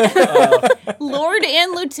 Lord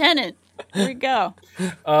and Lieutenant. Here we go.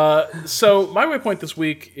 So my waypoint this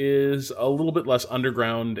week is a little bit less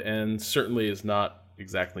underground and certainly is not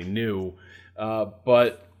exactly new.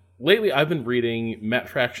 But lately I've been reading Matt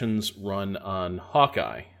Fraction's run on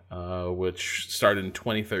Hawkeye, which started in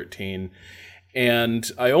 2013. And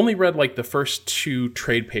I only read like the first 2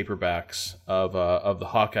 trade paperbacks of the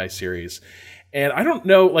Hawkeye series. And I don't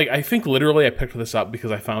know, like, I think literally I picked this up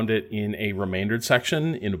because I found it in a remaindered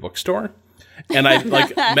section in a bookstore. And I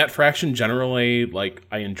like Matt Fraction generally, like,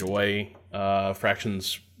 I enjoy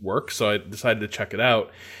Fraction's work, so I decided to check it out.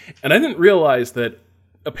 And I didn't realize that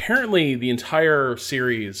apparently the entire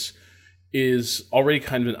series is already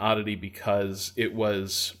kind of an oddity, because it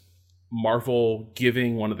was Marvel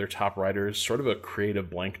giving one of their top writers sort of a creative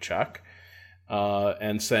blank check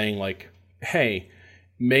and saying, like, hey,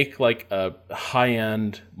 make like a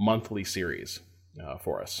high-end monthly series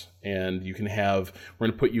for us. And you can we're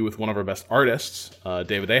going to put you with one of our best artists,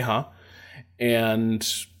 David Aja, and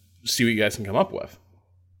see what you guys can come up with.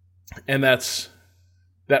 And that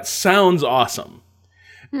sounds awesome.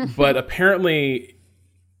 But apparently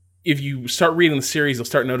if you start reading the series, you'll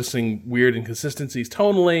start noticing weird inconsistencies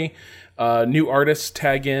tonally. New artists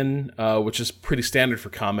tag in, which is pretty standard for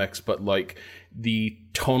comics, but like the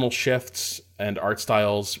tonal shifts and art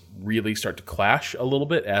styles really start to clash a little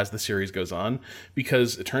bit as the series goes on,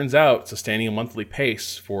 because it turns out sustaining a monthly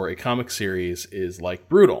pace for a comic series is like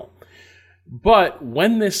brutal. But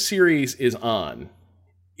when this series is on,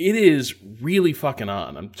 it is really fucking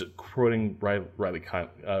on. I'm just quoting Rilo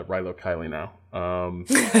Kiley now.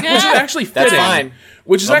 Which is actually fitting. That's fine.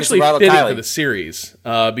 Which is Love actually Mr. Rilo fitting Kiley. for the series,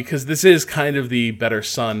 because this is kind of the better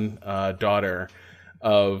son, daughter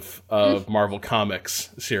of Marvel Comics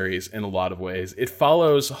series in a lot of ways. It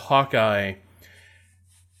follows Hawkeye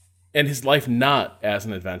and his life not as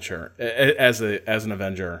an adventure, as an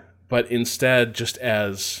Avenger, but instead just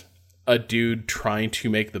as a dude trying to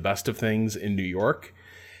make the best of things in New York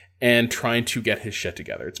and trying to get his shit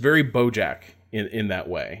together. It's very BoJack in that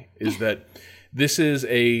way, is that this is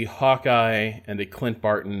a Hawkeye and a Clint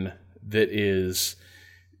Barton that is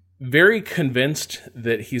very convinced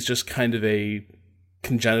that he's just kind of a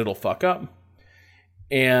congenital fuck-up,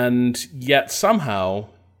 and yet somehow,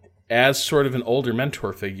 as sort of an older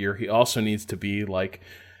mentor figure, he also needs to be like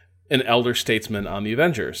an elder statesman on the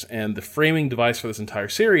Avengers. And the framing device for this entire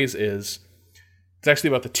series is, it's actually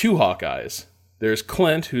about the two Hawkeyes. There's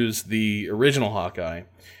Clint, who's the original Hawkeye,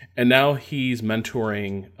 and now he's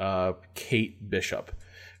mentoring Kate Bishop,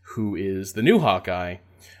 who is the new Hawkeye,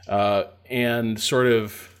 and sort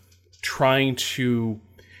of trying to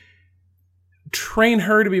train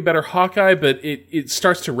her to be a better Hawkeye, but it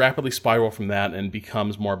starts to rapidly spiral from that and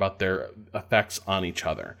becomes more about their effects on each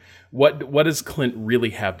other. What does Clint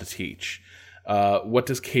really have to teach? What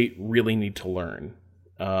does Kate really need to learn?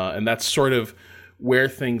 And that's sort of where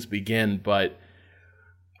things begin. But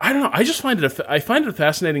I don't know. I just find I find it a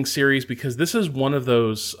fascinating series, because this is one of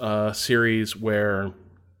those series where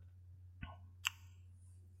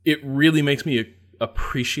it really makes me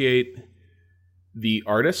appreciate the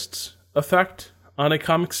artist's effect on a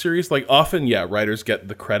comic series. Like, often, yeah, writers get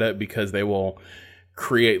the credit because they will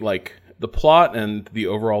create like the plot and the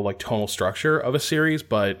overall like tonal structure of a series,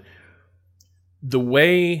 but the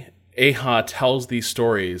way Aja tells these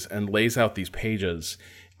stories and lays out these pages,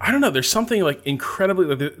 I don't know, there's something like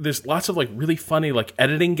incredibly, there's lots of like really funny like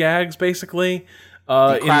editing gags basically.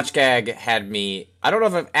 The crotch gag had me, I don't know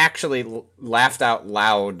if I've actually laughed out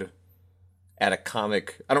loud at a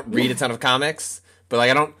comic. I don't read a ton of comics, but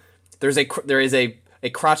like there is a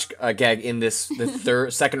crotch gag in the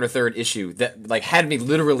second or third issue that like had me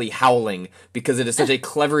literally howling, because it is such a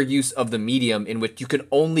clever use of the medium in which you can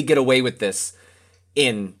only get away with this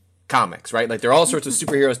in comics, right? Like, there are all sorts of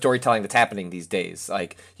superhero storytelling that's happening these days.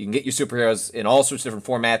 Like, you can get your superheroes in all sorts of different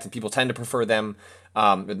formats, and people tend to prefer them.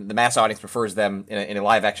 The mass audience prefers them in a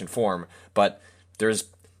live action form, but there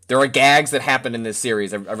are gags that happen in this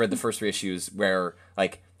series. I've read the first 3 issues where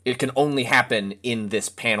like it can only happen in this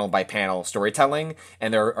panel by panel storytelling,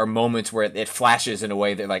 and there are moments where it flashes in a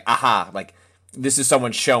way that like, aha, like this is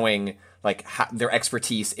someone showing like their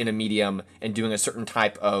expertise in a medium and doing a certain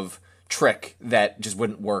type of trick that just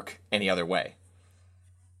wouldn't work any other way.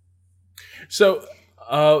 So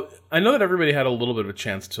I know that everybody had a little bit of a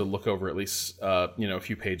chance to look over at least a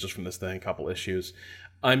few pages from this thing, a couple issues.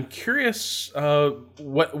 I'm curious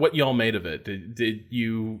what y'all made of it. Did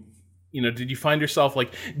you find yourself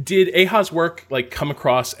like, did Aja's work like come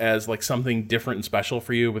across as like something different and special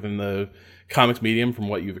for you within the comics medium from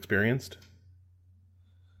what you've experienced?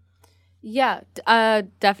 Yeah,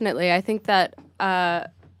 definitely. I think that I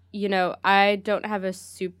don't have a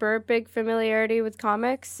super big familiarity with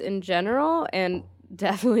comics in general, and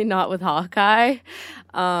definitely not with Hawkeye.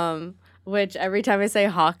 Which every time I say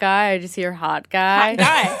Hawkeye, I just hear hot guy. Hot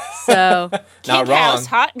guy. So Not wrong. House,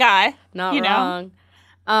 hot guy. not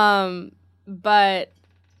wrong. But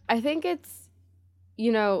I think it's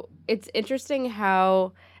interesting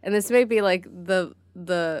how, and this may be like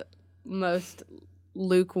the most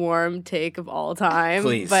lukewarm take of all time.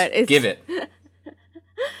 Please, but give it.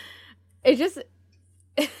 It just.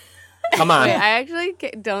 Come on. Wait, I actually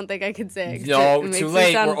don't think I can say it. No, It makes too me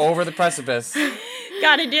late. sound- We're over the precipice.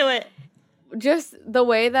 Gotta do it. Just the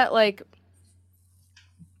way that like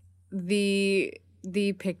the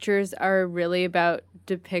pictures are really about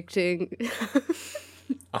depicting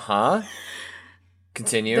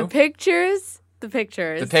Continue. the pictures. The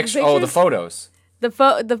photos.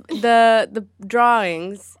 The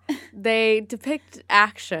drawings, they depict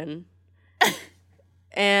action.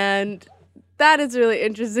 And that is really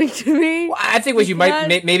interesting to me. Well, I think what you might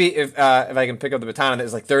maybe if I can pick up the baton on it,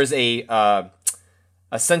 is like there's a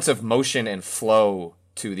sense of motion and flow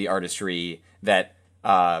to the artistry that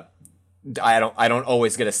I don't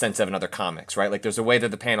always get a sense of in other comics, right? Like there's a way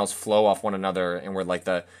that the panels flow off one another, and where like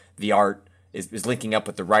the art is linking up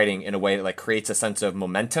with the writing in a way that like creates a sense of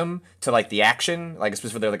momentum to like the action. Like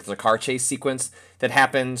specifically like there's a car chase sequence that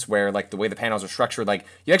happens where like the way the panels are structured, like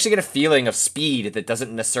you actually get a feeling of speed that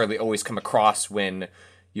doesn't necessarily always come across when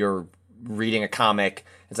you're reading a comic.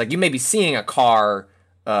 It's like you may be seeing a car,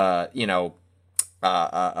 racing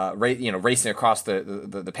across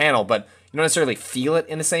the panel, but you don't necessarily feel it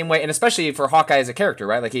in the same way. And especially for Hawkeye as a character,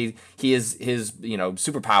 right? Like he is his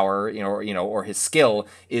superpower, or his skill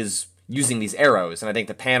is using these arrows. And I think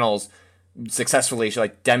the panels successfully should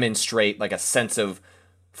like demonstrate like a sense of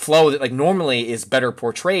flow that like normally is better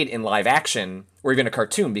portrayed in live action or even a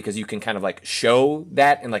cartoon, because you can kind of like show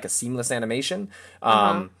that in like a seamless animation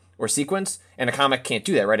or sequence, and a comic can't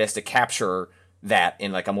do that, right? It has to capture that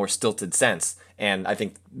in like a more stilted sense. And I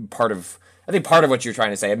think part of what you're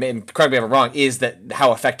trying to say, correct me if I'm wrong, is that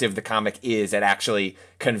how effective the comic is at actually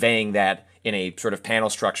conveying that in a sort of panel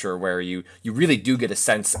structure where you really do get a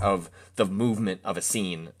sense of the movement of a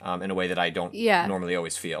scene in a way that I don't normally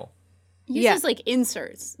always feel. Uses like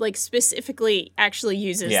inserts, like specifically actually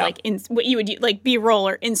uses like what you would do, like B-roll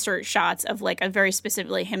or insert shots of like a very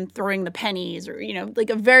specifically him throwing the pennies, or like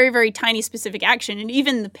a very, very tiny specific action. And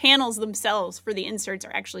even the panels themselves for the inserts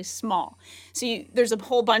are actually small. So there's a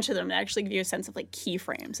whole bunch of them that actually give you a sense of like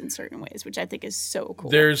keyframes in certain ways, which I think is so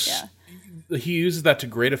cool. He uses that to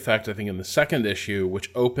great effect, I think, in the second issue, which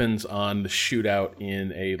opens on the shootout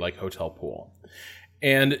in a like hotel pool.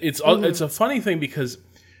 And it's a funny thing because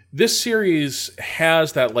this series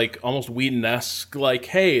has that like almost Whedon-esque, like,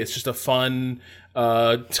 hey, it's just a fun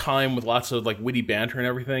time with lots of like witty banter and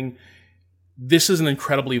everything. This is an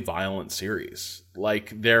incredibly violent series.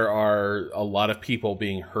 Like there are a lot of people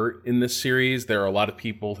being hurt in this series. There are a lot of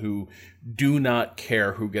people who do not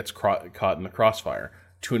care who gets caught in the crossfire.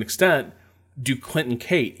 To an extent, do Clint and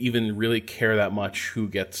Kate even really care that much who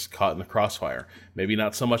gets caught in the crossfire? Maybe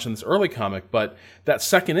not so much in this early comic, but that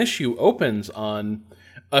second issue opens on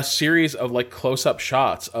a series of like close-up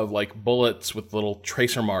shots of like bullets with little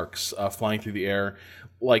tracer marks flying through the air,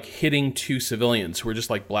 like hitting two civilians who are just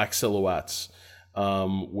like black silhouettes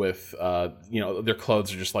with their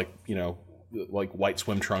clothes are just like like white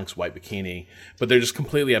swim trunks, white bikini, but they're just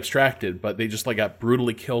completely abstracted, but they just like got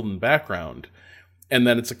brutally killed in the background. And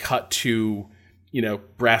then it's a cut to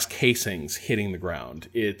brass casings hitting the ground.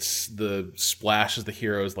 It's the splash as the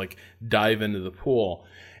heroes like dive into the pool,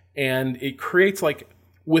 and it creates like,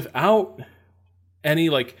 without any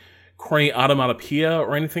like corny onomatopoeia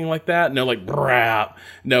or anything like that, no like brap,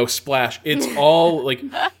 no splash. It's all like,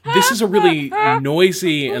 this is a really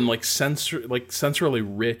noisy and like sensorily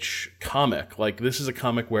rich comic. Like this is a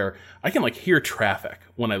comic where I can like hear traffic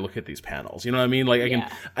when I look at these panels. You know what I mean? Like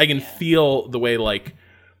I can feel the way like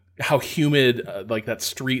how humid like that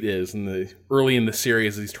street is early in the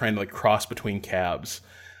series as he's trying to like cross between cabs.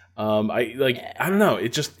 I don't know.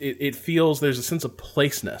 It just it feels there's a sense of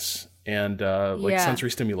placeness and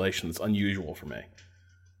sensory stimulation that's unusual for me.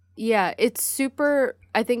 Yeah, it's super.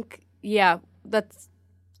 I think that's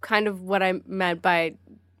kind of what I meant by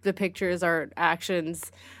the pictures are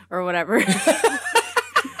actions or whatever.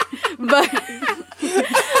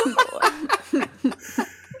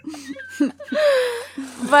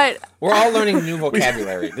 but we're all learning new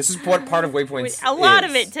vocabulary. This is what part of Waypoints. A lot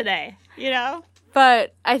of it today,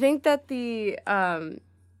 But I think that the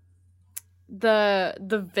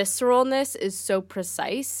visceralness is so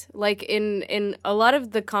precise. Like in a lot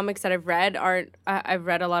of the comics that I've read I've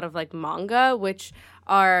read a lot of like manga, which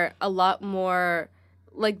are a lot more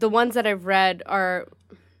like the ones that I've read are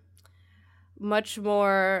much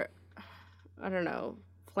more, I don't know,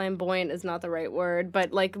 flamboyant is not the right word,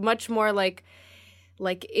 but like much more like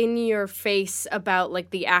in your face about like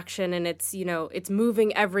the action, and it's it's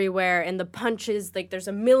moving everywhere, and the punches, like there's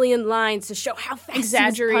a million lines to show how fast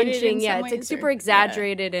exaggerated he's punching. it's like super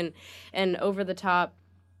exaggerated and over the top.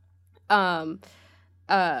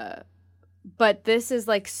 But this is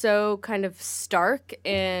like so kind of stark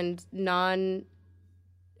and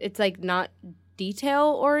it's like not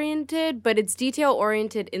detail oriented, but it's detail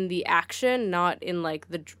oriented in the action, not in like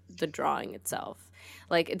the drawing itself.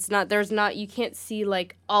 Like you can't see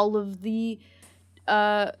like all of the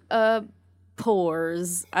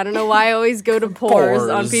pores. I don't know why I always go to pores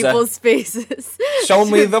on people's faces. Show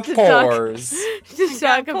me the pores. To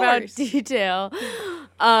talk about detail.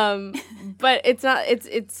 But it's not,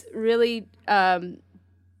 it's really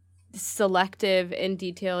selective and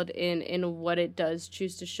detailed in what it does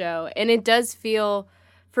choose to show. And it does feel,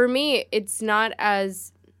 for me, it's not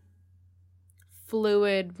as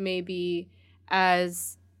fluid maybe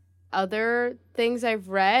as other things I've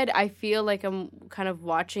read, I feel like I'm kind of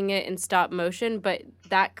watching it in stop motion, but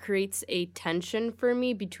that creates a tension for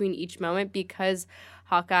me between each moment because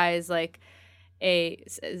Hawkeye is like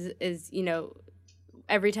is you know,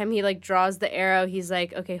 every time he like draws the arrow, he's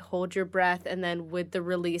like, okay, hold your breath, and then with the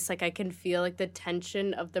release, like I can feel like the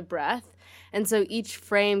tension of the breath. And so each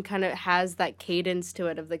frame kind of has that cadence to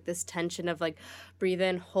it of like this tension of like breathe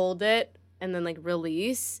in, hold it, and then like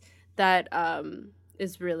release. That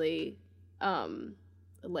is really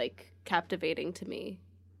like captivating to me.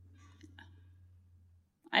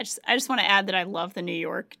 I just want to add that I love the New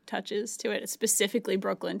York touches to it, specifically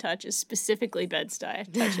Brooklyn touches, specifically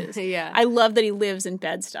Bed-Stuy touches. Yeah. I love that he lives in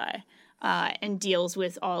Bed-Stuy and deals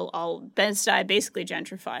with all Bed-Stuy basically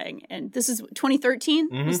gentrifying. And this is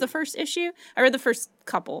 2013 was the first issue. I read the first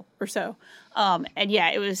couple or so. And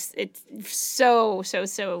yeah, it's so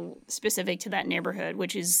specific to that neighborhood,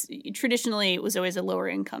 which is traditionally, it was always a lower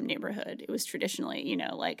income neighborhood. It was traditionally, you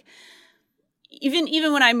know, like,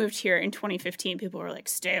 Even when I moved here in 2015, people were like,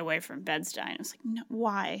 stay away from Bed-Stuy. And I was like, no,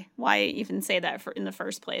 why? Why even say that in the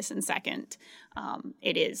first place? And second,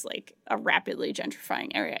 it is like a rapidly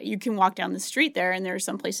gentrifying area. You can walk down the street there, and there are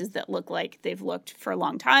some places that look like they've looked for a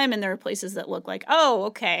long time, and there are places that look like, oh,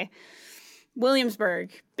 okay, Williamsburg,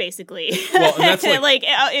 basically. Well, and that's like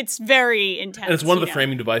it's very intense. And it's one of the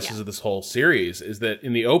framing devices of this whole series is that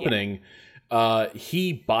in the opening,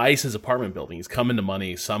 he buys his apartment building. He's come into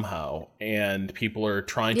money somehow, and people are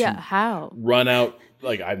trying to run out.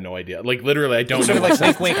 Like, I have no idea. Like, literally, I don't know. Sort of like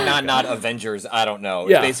wink, wink, nod, Avengers. I don't know.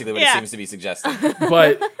 It's basically what it seems to be suggesting.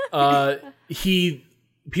 But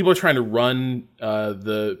people are trying to run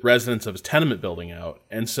the residents of his tenement building out,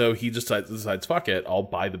 and so he just decides, fuck it, I'll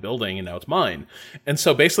buy the building, and now it's mine. And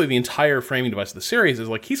so basically, the entire framing device of the series is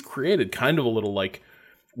like he's created kind of a little like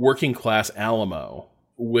working class Alamo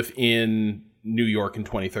within New York in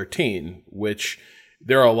 2013, which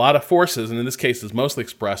there are a lot of forces, and in this case is mostly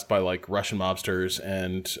expressed by like Russian mobsters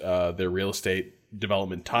and their real estate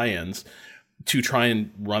development tie-ins to try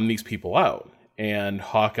and run these people out. And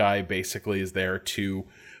Hawkeye basically is there to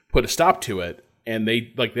put a stop to it, and they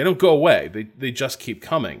don't go away. They just keep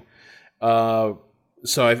coming. So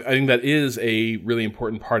I think that is a really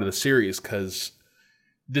important part of the series, because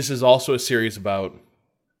this is also a series about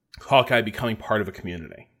Hawkeye becoming part of a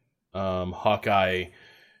community. Hawkeye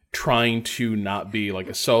trying to not be like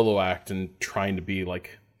a solo act and trying to be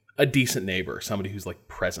like a decent neighbor, somebody who's like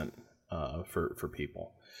present for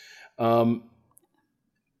people.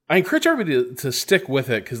 I encourage everybody to stick with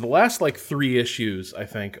it, because the last like 3 issues I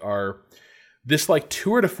think are this like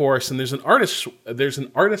tour de force, and there's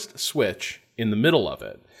an artist switch in the middle of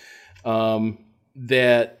it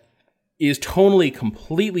that is tonally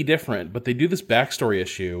completely different, but they do this backstory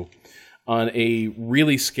issue on a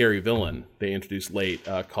really scary villain they introduced late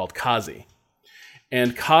called Kazi.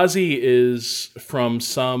 And Kazi is from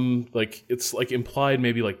some, like, it's like implied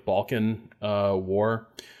maybe like Balkan war.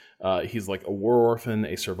 He's like a war orphan,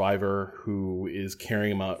 a survivor who is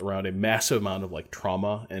carrying around a massive amount of like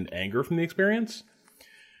trauma and anger from the experience,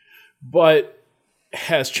 but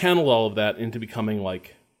has channeled all of that into becoming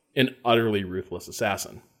like an utterly ruthless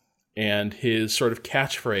assassin. And his sort of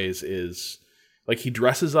catchphrase is like he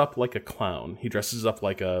dresses up like a clown. He dresses up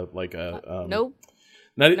like a nope.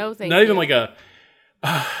 Not thank even you. like a.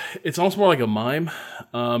 It's almost more like a mime,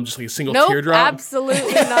 just like a single Nope, teardrop.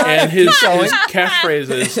 absolutely not. And his catchphrase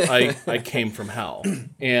is I came from hell.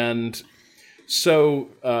 And so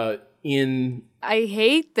I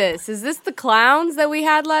hate this. Is this the clowns that we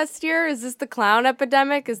had last year? Is this the clown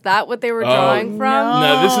epidemic? Is that what they were drawing from?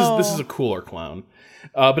 No, this is a cooler clown.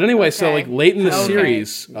 But anyway, so like late in the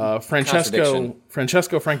series, Francesco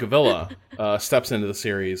Francavilla steps into the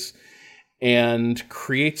series and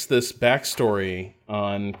creates this backstory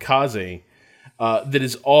on Kazi that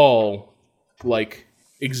is all like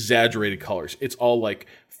exaggerated colors. It's all like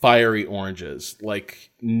fiery oranges, like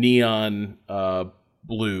neon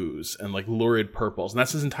blues, and like lurid purples. And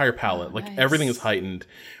that's his entire palette. Like everything is heightened.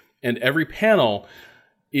 And every panel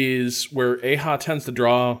is where Eha tends to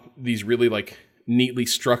draw these really like neatly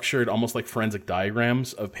structured, almost like forensic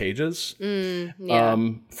diagrams of pages.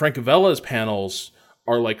 Francavella's panels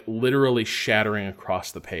are like literally shattering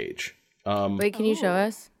across the page. Wait, can you show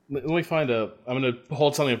us? Let me find I'm going to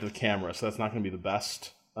hold something up to the camera, so that's not going to be the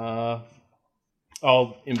best. I'll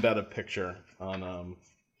embed a picture on...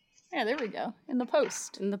 Yeah, there we go. In the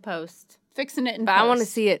post. Fixing it in But post. I want to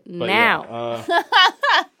see it now.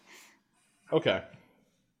 Yeah, okay.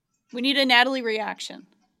 We need a Natalie reaction.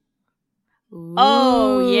 Ooh.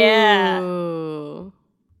 Oh, yeah.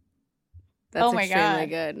 That's oh my extremely God.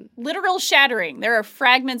 good. Literal shattering. There are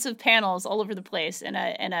fragments of panels all over the place, and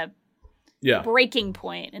a breaking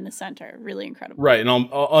point in the center. Really incredible. Right, and I'll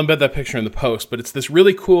embed that picture in the post, but it's this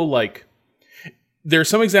really cool, like, there are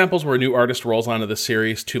some examples where a new artist rolls onto the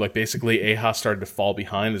series to, like, basically AHA started to fall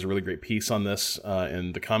behind. There's a really great piece on this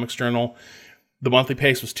in the Comics Journal. The monthly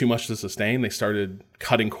pace was too much to sustain. They started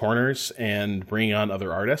cutting corners and bringing on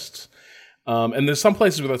other artists. And there's some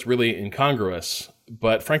places where that's really incongruous,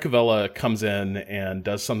 but Francavilla comes in and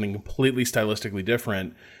does something completely stylistically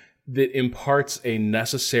different that imparts a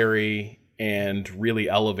necessary and really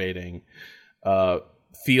elevating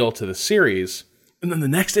feel to the series. And then the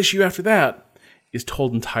next issue after that is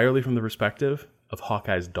told entirely from the perspective of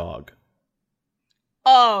Hawkeye's dog.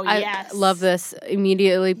 Oh, yes. I love this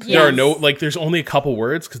immediately. Yes. There are no, like, there's only a couple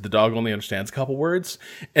words because the dog only understands a couple words,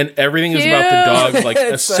 and everything is about the dog, like,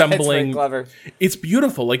 assembling. It's clever. It's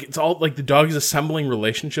beautiful. Like, it's all, like, the dog is assembling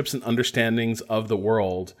relationships and understandings of the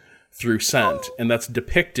world through scent, and that's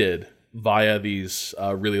depicted via these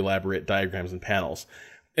really elaborate diagrams and panels.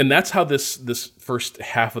 And that's how this first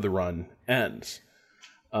half of the run ends.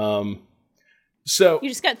 So You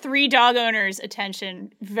just got 3 dog owners'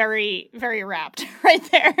 attention very, very wrapped right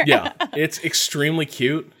there. yeah, it's extremely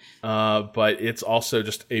cute, but it's also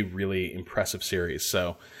just a really impressive series.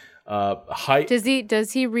 So, Does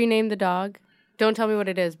he rename the dog? Don't tell me what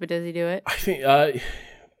it is, but does he do it? I think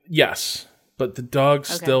yes, but the dog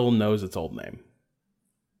still knows its old name.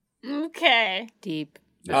 Okay. Deep.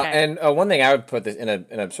 Okay. And one thing I would put this in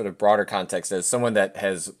a sort of broader context as someone that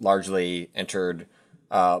has largely entered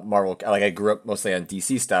Marvel, like I grew up mostly on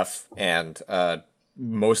DC stuff and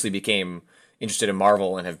mostly became interested in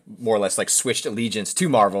Marvel and have more or less like switched allegiance to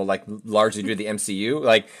Marvel, like largely due to the MCU.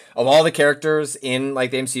 Like of all the characters in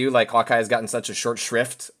like the MCU, like Hawkeye has gotten such a short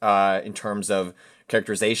shrift in terms of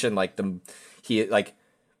characterization. Like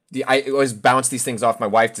I always bounce these things off my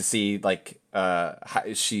wife to see like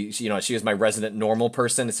she is my resident normal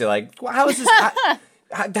person to say like, well, how is this?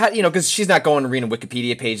 How, you know, because she's not going and reading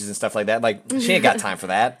Wikipedia pages and stuff like that. Like, she ain't got time for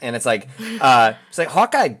that. And it's like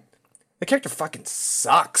Hawkeye, the character fucking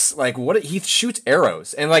sucks. Like, he shoots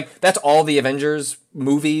arrows, and like that's all the Avengers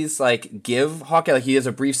movies like give Hawkeye. Like, he has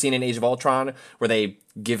a brief scene in Age of Ultron where they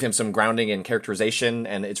give him some grounding and characterization,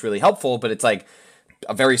 and it's really helpful. But it's like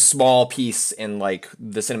a very small piece in like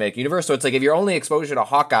the cinematic universe. So it's like if your only exposure to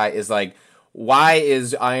Hawkeye is like, why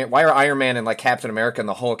are Iron Man and like Captain America and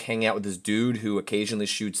the Hulk hanging out with this dude who occasionally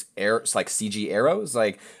shoots like CG arrows?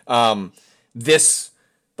 Like this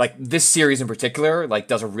series in particular like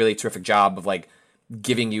does a really terrific job of like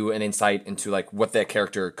giving you an insight into like what that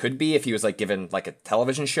character could be if he was like given like a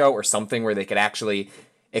television show or something where they could actually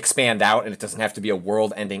expand out and it doesn't have to be a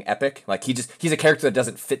world-ending epic. Like he's a character that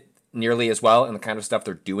doesn't fit nearly as well in the kind of stuff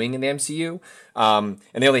they're doing in the MCU. And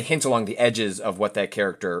they only hint along the edges of what that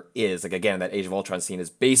character is. Like, again, that Age of Ultron scene is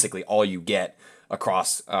basically all you get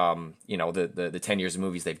across, the 10 years of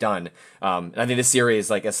movies they've done. And I think this series,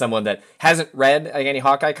 like, as someone that hasn't read like any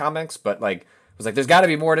Hawkeye comics, but like, was like, there's got to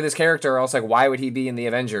be more to this character, or else like, why would he be in the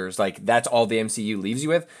Avengers? Like, that's all the MCU leaves you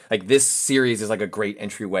with. Like, this series is like a great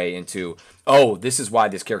entryway into, oh, this is why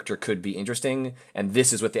this character could be interesting, and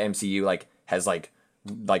this is what the MCU like has like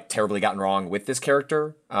terribly gotten wrong with this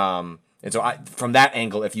character. And so from that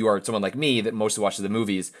angle, if you are someone like me that mostly watches the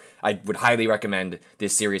movies, I would highly recommend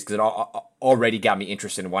this series because it already got me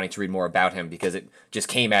interested in wanting to read more about him because it just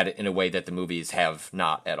came at it in a way that the movies have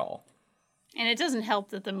not at all. And it doesn't help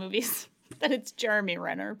that the movies, that it's Jeremy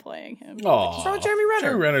Renner playing him. Oh, What's wrong with Jeremy Renner?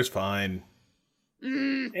 Jeremy Renner's fine.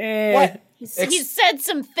 What? He said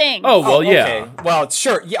some things. Oh, well, yeah. Okay. Well,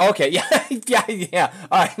 sure. Yeah. Okay. Yeah. yeah.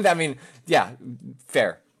 I mean, yeah.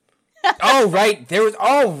 Fair. Oh, right.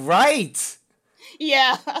 Right.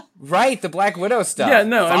 Yeah. Right. The Black Widow stuff. Yeah,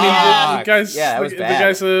 no, I mean, the guy's, yeah, it was the bad.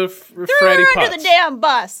 guy's a Threw Freddy her Potts. under the damn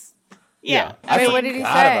bus. Yeah. I what did he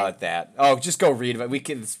forgot say? about that. Oh, just go read it. We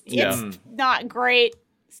can. It's not great.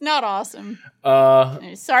 It's not awesome.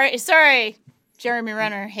 Uh, Sorry. Jeremy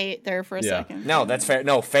Renner hate there for a Yeah. second. No, that's fair.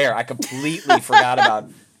 No, fair. I completely forgot about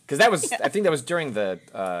because that was. I think that was during the.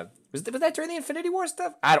 Was that during the Infinity War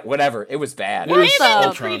stuff? Whatever. It was bad. It was It may have been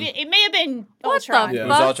Ultron. it may have been What Ultron. the Yeah. It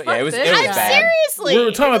was fuck? Ultron. Yeah, it was Fuck bad. this. Seriously.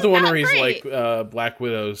 we're talking about the one Not where he's great. like Black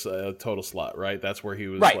Widow's total slut, right? That's where he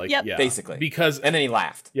was Right, like, yep. yeah, basically. because And then he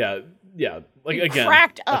laughed. yeah, like He again,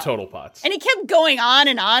 cracked a up. total Potts. And he kept going on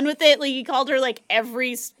and on with it. Like he called her like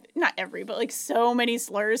not every, but like so many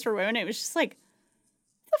slurs for women. It was just like,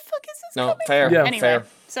 the fuck is this? No, coming fair. from? Yeah. Anyway, Fair.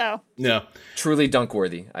 so Yeah. Truly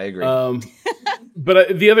dunk-worthy. I agree.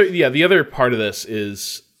 But the other part of this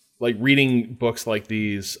is like reading books like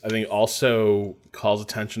these, I think also calls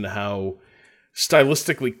attention to how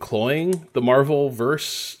stylistically cloying the Marvel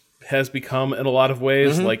verse has become in a lot of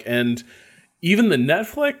ways. Like, and even the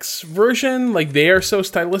Netflix version, like they are so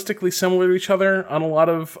stylistically similar to each other on a lot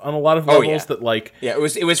of levels that like it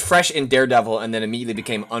was fresh in Daredevil and then immediately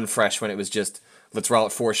became unfresh when it was just let's roll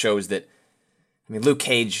out 4 shows that I mean Luke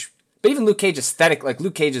Cage, but even Luke Cage aesthetic, like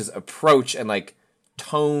Luke Cage's approach and like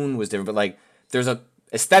tone was different, but like there's a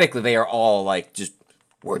aesthetically they are all like just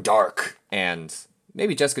we're dark and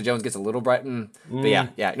maybe Jessica Jones gets a little bright, but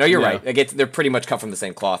yeah. No, you're right. They're pretty much cut from the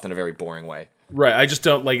same cloth in a very boring way. Right. I just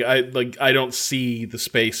don't I don't see the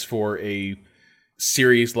space for a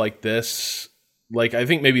series like this. Like I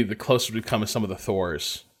think maybe the closest we've come is some of the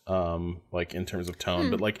Thors, like in terms of tone,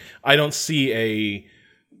 but like I don't see a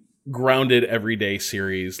grounded everyday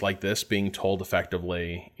series like this being told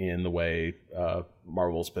effectively in the way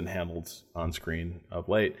Marvel's been handled on screen of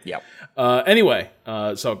late. Yep. Anyway,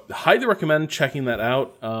 so highly recommend checking that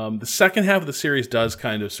out. The second half of the series does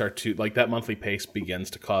kind of start to, like that monthly pace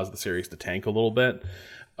begins to cause the series to tank a little bit.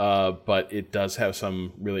 But it does have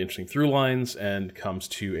some really interesting through lines and comes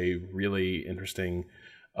to a really interesting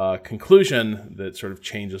conclusion that sort of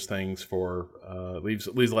changes things for leaves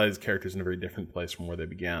a lot of these characters in a very different place from where they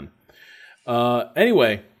began.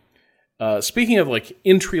 Anyway, speaking of like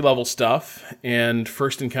entry level stuff and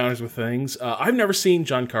first encounters with things, I've never seen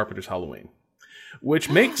John Carpenter's Halloween, which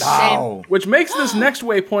makes this next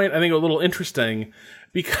waypoint I think a little interesting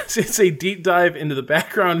because it's a deep dive into the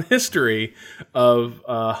background history of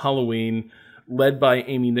Halloween, led by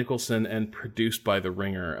Amy Nicholson and produced by The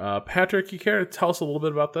Ringer. Patrick, you care to tell us a little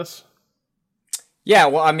bit about this? Yeah,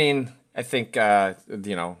 well, I mean, I think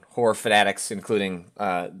horror fanatics, including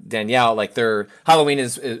Danielle, like their Halloween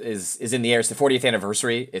is in the air. It's the 40th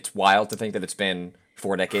anniversary. It's wild to think that it's been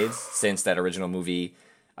 4 decades since that original movie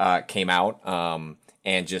came out,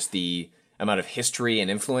 and just the amount of history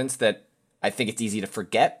and influence that I think it's easy to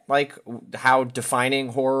forget, like how defining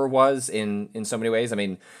horror was in so many ways. I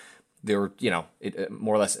mean, they were, it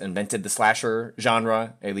more or less invented the slasher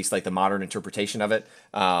genre, at least like the modern interpretation of it.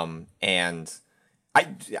 And I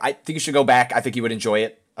think you should go back. I think you would enjoy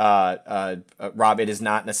it. Rob, it is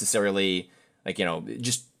not necessarily like,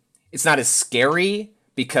 it's not as scary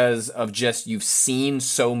because of just you've seen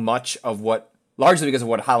so much of largely because of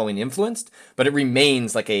what Halloween influenced, but it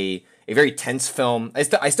remains like a very tense film.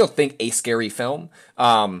 I still think a scary film,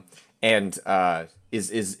 and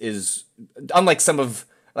is unlike some of,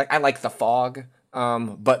 like I like The Fog,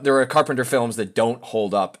 but there are Carpenter films that don't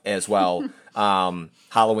hold up as well.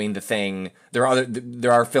 Halloween, The Thing. There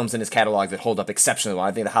are films in his catalog that hold up exceptionally well.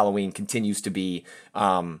 I think the Halloween continues to be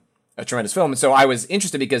a tremendous film, and so I was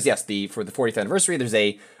interested because yes, for the 40th anniversary, there's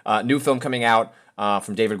a new film coming out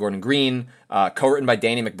from David Gordon Green, co-written by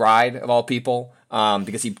Danny McBride of all people,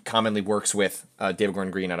 because he commonly works with David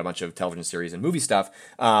Gordon Green on a bunch of television series and movie stuff,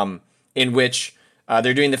 in which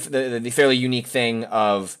they're doing the fairly unique thing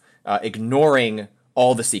of ignoring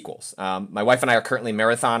all the sequels. My wife and I are currently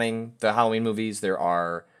marathoning the Halloween movies. There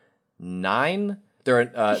are 9.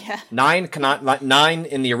 There are 9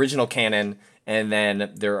 in the original canon, and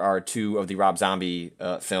then there are 2 of the Rob Zombie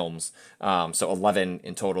films. So 11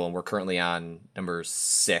 in total, and we're currently on number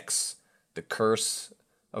 6, The Curse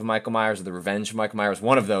of Michael Myers, or The Revenge of Michael Myers.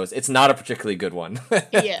 One of those. It's not a particularly good one.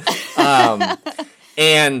 Yeah.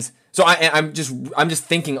 And so I'm just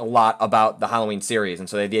thinking a lot about the Halloween series, and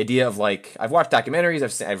so the idea of like I've watched documentaries,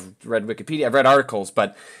 I've read Wikipedia, I've read articles,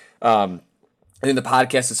 but I think the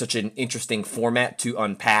podcast is such an interesting format to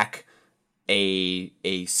unpack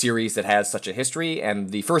a series that has such a history. And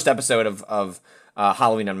the first episode of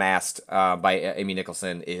Halloween Unmasked by Amy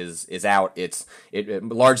Nicholson is out. It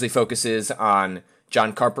largely focuses on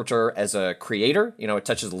John Carpenter as a creator. It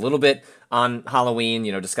touches a little bit on Halloween,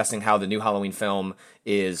 discussing how the new Halloween film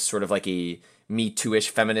is sort of like a Me Too-ish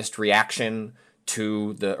feminist reaction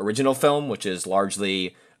to the original film, which is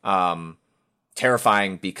largely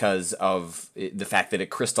terrifying because of the fact that it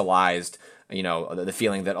crystallized, the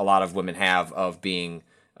feeling that a lot of women have of being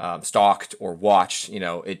stalked or watched.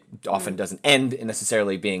 It often doesn't end in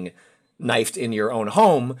necessarily being knifed in your own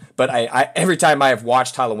home, but I every time I have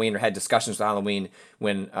watched Halloween or had discussions with Halloween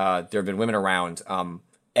when there have been women around,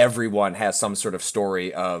 everyone has some sort of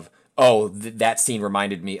story of, that scene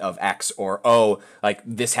reminded me of X, or like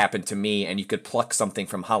this happened to me, and you could pluck something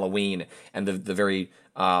from Halloween and the very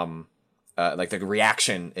like the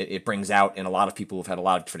reaction it brings out in a lot of people who've had a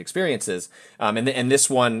lot of different experiences, and this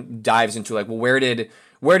one dives into like, well, where did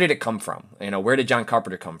it come from? Where did John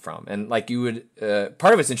Carpenter come from? And like you would,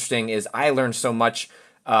 part of what's interesting is I learned so much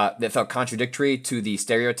that felt contradictory to the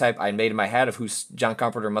stereotype I made in my head of who John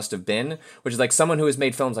Carpenter must have been, which is like someone who has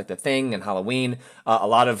made films like The Thing and Halloween, a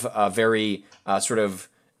lot of very sort of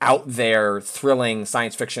out there, thrilling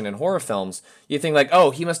science fiction and horror films. You think like,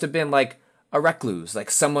 he must have been like a recluse,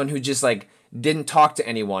 like someone who just like didn't talk to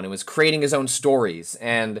anyone and was creating his own stories.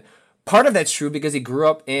 And part of that's true because he grew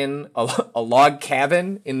up in a log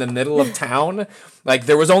cabin in the middle of town. Like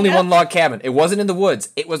there was only one log cabin. It wasn't in the woods.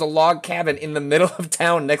 It was a log cabin in the middle of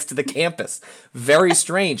town next to the campus. Very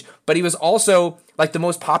strange. But he was also like the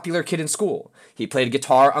most popular kid in school. He played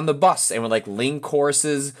guitar on the bus and would like lead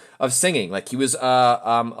choruses of singing. Like he was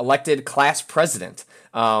elected class president.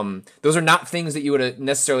 Those are not things that you would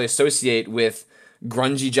necessarily associate with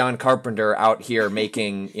grungy John Carpenter out here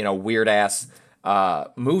making, weird ass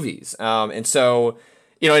movies. And so,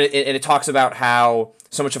 it talks about how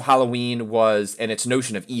so much of Halloween was, and its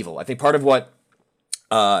notion of evil. I think part of what,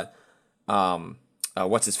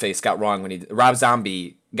 what's his face got wrong Rob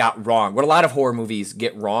Zombie got wrong. What a lot of horror movies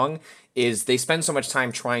get wrong is they spend so much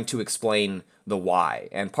time trying to explain the why.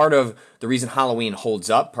 And part of the reason Halloween holds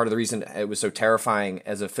up, part of the reason it was so terrifying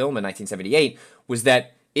as a film in 1978 was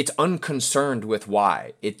that it's unconcerned with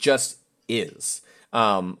why. It just is.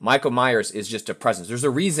 Michael Myers is just a presence. There's a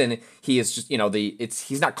reason he is just,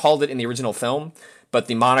 he's not called it in the original film, but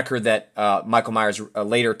the moniker that Michael Myers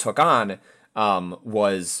later took on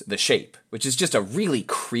was The Shape, which is just a really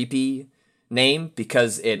creepy name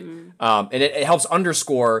because it helps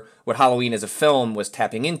underscore what Halloween as a film was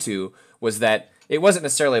tapping into, was that it wasn't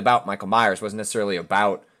necessarily about Michael Myers, wasn't necessarily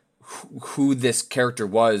about who this character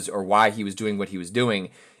was or why he was doing what he was doing.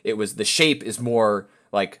 It was The Shape is more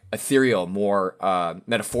like ethereal, more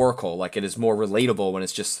metaphorical, like it is more relatable when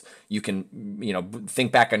it's just, you can,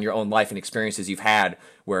 think back on your own life and experiences you've had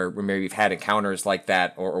where maybe you've had encounters like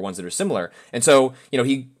that or ones that are similar. And so,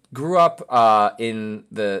 he grew up in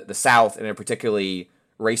the South in a particularly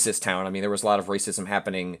racist town. I mean, there was a lot of racism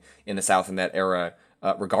happening in the South in that era,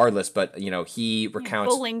 regardless. But he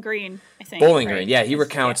recounts Bowling Green, I think. Bowling Green, yeah. He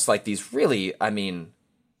recounts like these really,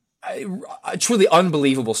 truly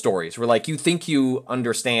unbelievable stories where like you think you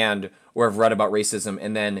understand or have read about racism,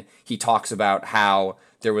 and then he talks about how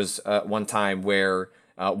there was one time where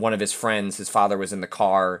one of his friends, his father was in the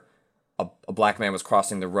car, a black man was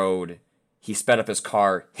crossing the road. He sped up his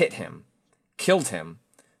car, hit him, killed him,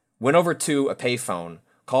 went over to a payphone,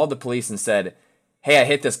 called the police and said, "Hey, I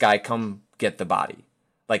hit this guy, come get the body."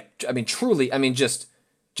 Like, truly,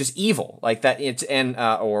 just evil like that.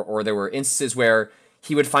 Or there were instances where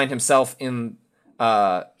he would find himself in,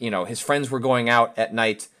 his friends were going out at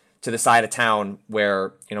night to the side of town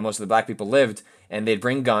where, most of the black people lived, and they'd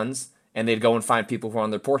bring guns and they'd go and find people who were on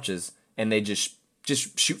their porches and they'd just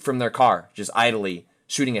shoot from their car, just idly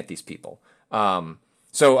shooting at these people.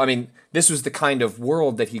 So, this was the kind of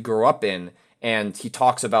world that he grew up in, and he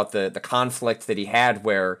talks about the conflict that he had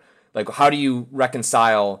where, like, how do you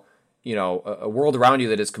reconcile, a world around you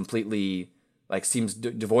that is completely, like, seems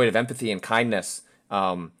devoid of empathy and kindness,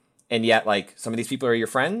 and yet, like, some of these people are your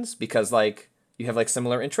friends because, like, you have, like,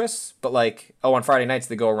 similar interests, but, like, on Friday nights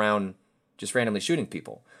they go around just randomly shooting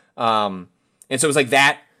people. And so it was, like,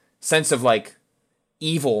 that sense of, like,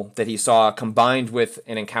 evil that he saw combined with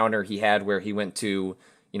an encounter he had where he went to,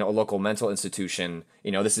 a local mental institution.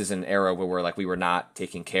 This is an era where we were not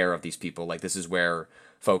taking care of these people. Like, this is where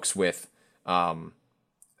folks with that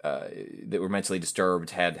were mentally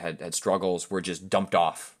disturbed had struggles were just dumped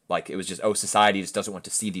off. Like, it was just, society just doesn't want to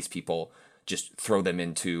see these people, just throw them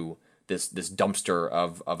into this dumpster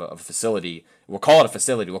of a facility. We'll call it a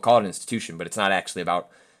facility, we'll call it an institution, but it's not actually about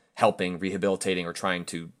helping, rehabilitating, or trying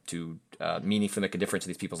to meaningfully make a difference in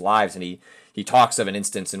these people's lives. And he talks of an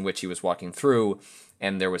instance in which he was walking through,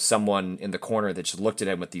 and there was someone in the corner that just looked at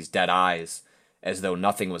him with these dead eyes, as though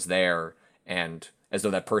nothing was there, and as though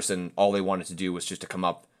that person, all they wanted to do was just to come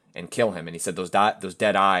up and kill him. And he said those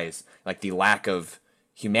dead eyes, like the lack of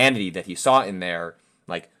humanity that he saw in there,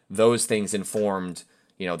 like those things informed,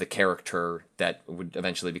 the character that would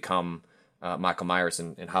eventually become Michael Myers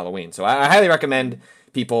in Halloween. So I highly recommend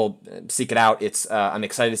people seek it out. It's I'm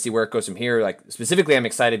excited to see where it goes from here. Like, specifically, I'm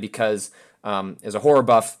excited because as a horror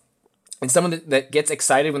buff and someone that gets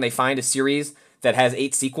excited when they find a series that has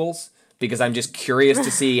 8 sequels, because I'm just curious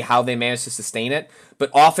to see how they manage to sustain it.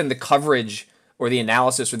 But often the coverage or the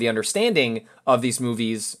analysis or the understanding of these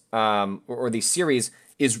movies or these series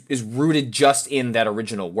is rooted just in that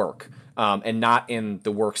original work, and not in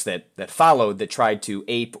the works that followed that tried to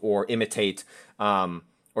ape or imitate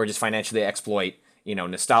or just financially exploit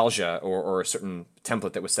nostalgia or a certain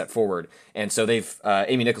template that was set forward. And so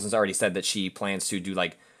Amy Nicholson's already said that she plans to do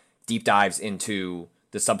like deep dives into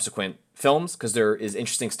the subsequent films, because there is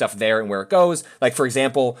interesting stuff there and where it goes. Like, for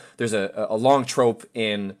example, there's a long trope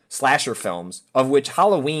in slasher films, of which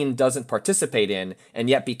Halloween doesn't participate in, and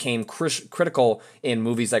yet became critical in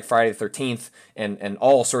movies like Friday the 13th and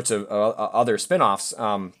all sorts of other spin-offs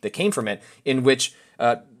that came from it, in which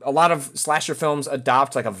a lot of slasher films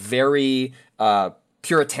adopt like a very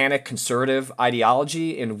puritanic conservative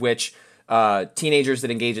ideology in which teenagers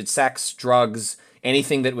that engage in sex, drugs,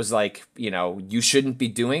 anything that was like, you shouldn't be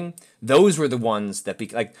doing, those were the ones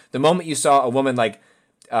that, like, the moment you saw a woman, like,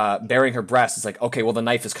 baring her breasts, it's like, okay, well, the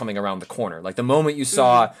knife is coming around the corner. Like, the moment you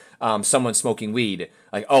saw someone smoking weed,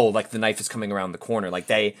 like, oh, like, the knife is coming around the corner. Like,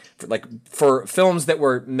 for films that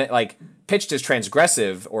were, like, pitched as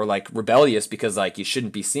transgressive or, like, rebellious because, like, you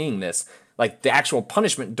shouldn't be seeing this, like, the actual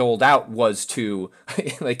punishment doled out was to,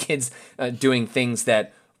 like, kids doing things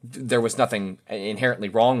that there was nothing inherently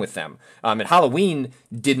wrong with them. And Halloween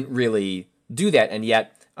didn't really do that, and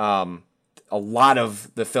yet a lot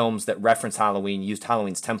of the films that reference Halloween used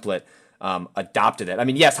Halloween's template, adopted it. I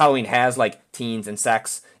mean, yes, Halloween has like teens and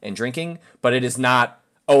sex and drinking, but it is not,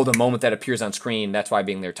 oh, the moment that appears on screen, that's why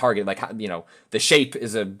being their target. Like, The Shape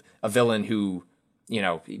is a villain who,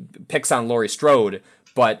 picks on Laurie Strode,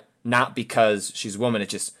 but not because she's a woman.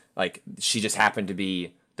 It's just like she just happened to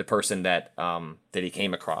be the person that he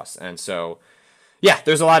came across. And so, yeah,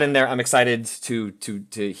 there's a lot in there. I'm excited to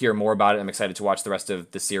hear more about it. I'm excited to watch the rest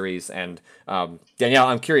of the series. And Danielle,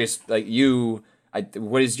 I'm curious, like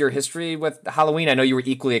what is your history with Halloween? I know you were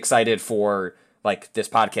equally excited for like this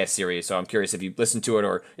podcast series, so I'm curious if you listened to it,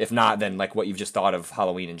 or if not, then like what you've just thought of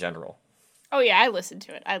Halloween in general. Oh, yeah, I listened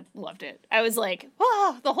to it. I loved it. I was like,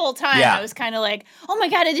 whoa, the whole time. Yeah. I was kind of like, oh my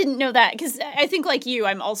God, I didn't know that. Because I think like you,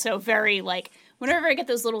 I'm also very like, whenever I get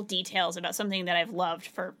those little details about something that I've loved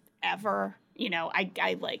forever,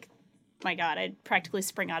 I like, my God, I'd practically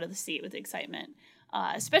spring out of the seat with excitement.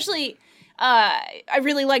 Especially, I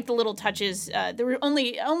really like the little touches. There were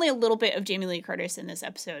only a little bit of Jamie Lee Curtis in this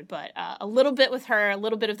episode, but a little bit with her, a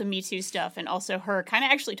little bit of the Me Too stuff, and also her kind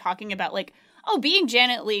of actually talking about like, oh, being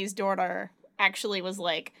Janet Leigh's daughter actually was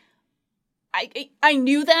like, I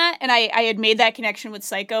knew that, and I had made that connection with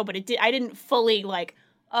Psycho, but I didn't fully like,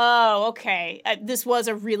 oh, okay, this was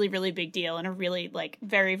a really, really big deal and a really like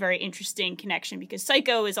very, very interesting connection, because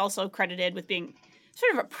Psycho is also credited with being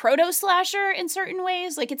sort of a proto-slasher in certain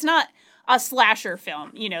ways. Like, it's not a slasher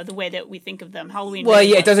film, the way that we think of them. Halloween. Well,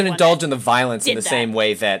 yeah, it doesn't indulge in the violence in the same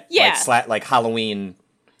way that Yeah. like Halloween.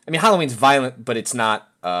 I mean, Halloween's violent, but it's not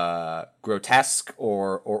grotesque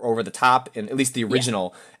or over the top, in at least the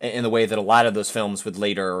original, in the way that a lot of those films would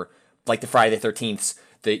later, like the Friday the 13th,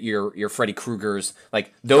 your Freddy Kruegers,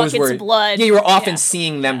 like those Buckets were of blood. Yeah, you were often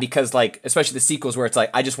seeing them because, like, especially the sequels where it's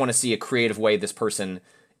like, I just want to see a creative way this person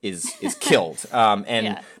is killed.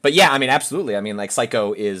 But yeah, I mean, absolutely. I mean, like,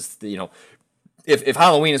 Psycho is if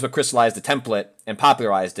Halloween is what crystallized the template and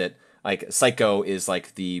popularized it, like Psycho is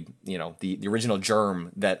like the original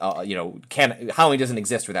germ that Halloween doesn't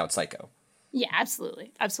exist without Psycho. Yeah,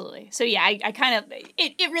 absolutely. Absolutely. So yeah, I kind of,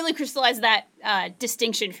 it really crystallized that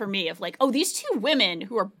distinction for me of like, oh, these two women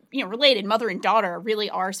who are, related, mother and daughter, really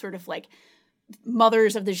are sort of like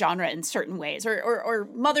mothers of the genre in certain ways, or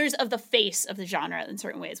mothers of the face of the genre in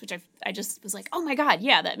certain ways, which I just was like, oh my God,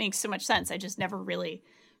 yeah, that makes so much sense. I just never really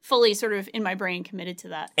fully sort of in my brain committed to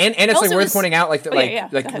that. And it's like worth pointing out, like,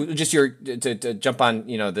 just to jump on,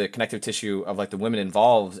 the connective tissue of like the women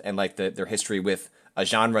involved and like their history with a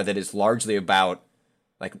genre that is largely about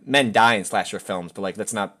like men die in slasher films, but like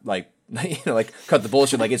that's not like like cut the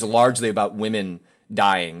bullshit. Like, it's largely about women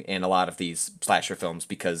dying in a lot of these slasher films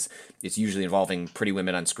because it's usually involving pretty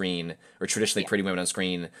women on screen, or traditionally pretty women on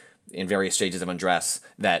screen in various stages of undress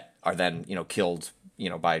that are then killed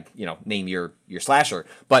by name your slasher.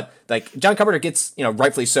 But like John Carpenter gets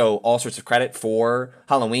rightfully so all sorts of credit for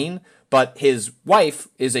Halloween, but his wife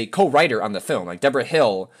is a co-writer on the film, like Deborah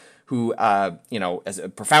Hill, who has a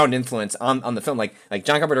profound influence on the film. Like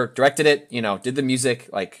John Carpenter directed it, did the music,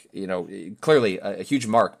 like clearly a huge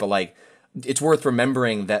mark. But like, it's worth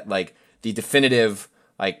remembering that like the definitive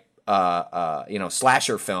like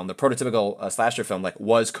slasher film, the prototypical slasher film, like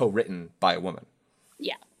was co-written by a woman.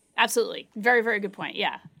 Yeah. Absolutely. Very, very good point.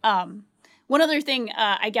 Yeah. One other thing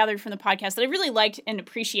I gathered from the podcast that I really liked and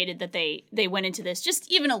appreciated that they went into this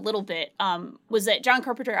just even a little bit was that John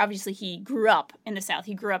Carpenter, obviously, he grew up in the South.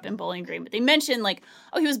 He grew up in Bowling Green. But they mentioned, like,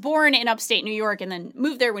 oh, he was born in upstate New York and then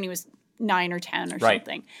moved there when he was 9 or 10 or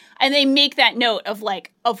something. And they make that note of,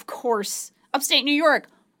 like, of course, upstate New York,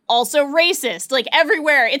 also racist. Like,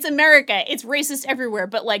 everywhere. It's America. It's racist everywhere.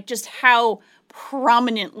 But, like, just how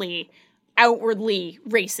prominently outwardly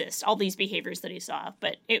racist, all these behaviors that he saw.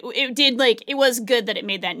 But it did, like, it was good that it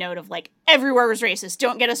made that note of, like, everywhere was racist.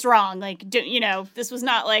 Don't get us wrong. Like, this was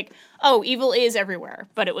not like, oh, evil is everywhere.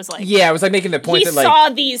 But it was like... Yeah, it was like making the point that, like... He saw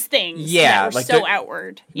these things that were like so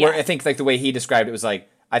outward. Yeah. Where I think, like, the way he described it was like,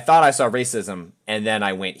 I thought I saw racism, and then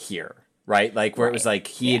I went here, right? Like, where it was like,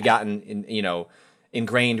 he had gotten,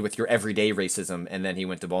 ingrained with your everyday racism, and then he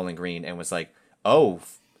went to Bowling Green and was like, oh,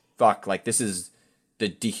 fuck, like, this is the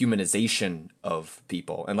dehumanization of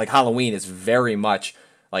people. And, like, Halloween is very much,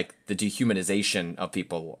 like, the dehumanization of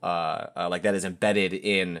people, like, that is embedded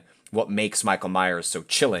in what makes Michael Myers so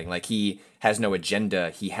chilling. Like, he has no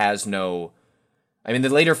agenda, he has no... I mean, the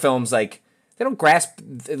later films, like, they don't grasp,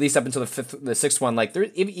 at least up until the sixth one, like, there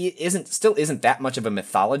still isn't that much of a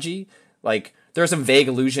mythology. Like, there are some vague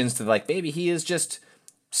allusions to, like, maybe he is just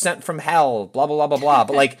sent from hell, blah, blah, blah, blah, blah.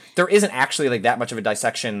 But, like, there isn't actually, like, that much of a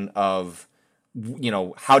dissection of,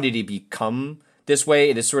 how did he become this way?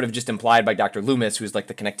 It is sort of just implied by Dr. Loomis, who's, like,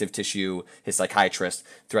 the connective tissue, his psychiatrist,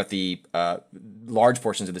 throughout the large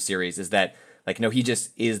portions of the series, is that, like, no, he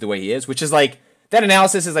just is the way he is, which is, like, that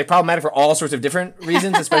analysis is, like, problematic for all sorts of different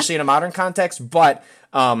reasons, especially in a modern context. But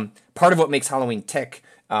part of what makes Halloween tick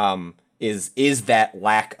is that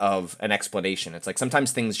lack of an explanation. It's like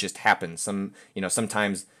sometimes things just happen.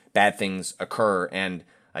 Sometimes bad things occur, and,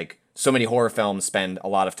 like, so many horror films spend a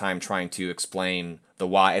lot of time trying to explain the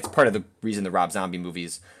why. It's part of the reason the Rob Zombie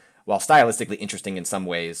movies, while stylistically interesting in some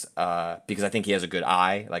ways, because I think he has a good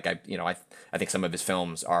eye. Like, I think some of his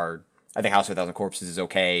films are. I think House of a Thousand Corpses is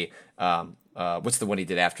okay. What's the one he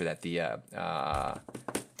did after that? The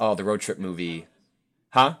road trip movie.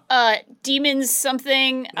 Huh? Demons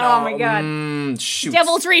something. No, oh my god. Shoot.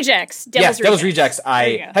 Devil's Rejects. Devil's Rejects.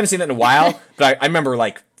 I haven't seen that in a while, but I remember,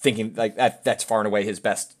 like, thinking, like, that's far and away his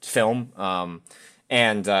best film.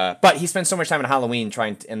 But he spent so much time in Halloween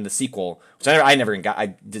trying to end the sequel, which I never got.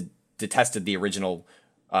 I detested the original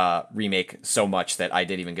remake so much that I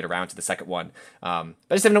didn't even get around to the second one. But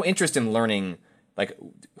I just have no interest in learning, like,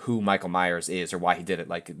 who Michael Myers is or why he did it.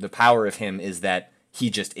 Like, the power of him is that he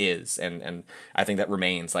just is, and I think that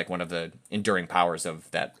remains, like, one of the enduring powers of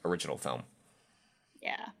that original film.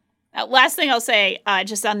 Yeah. Last thing I'll say,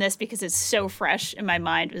 just on this, because it's so fresh in my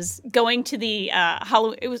mind, was going to the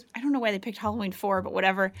Halloween. I don't know why they picked Halloween 4, but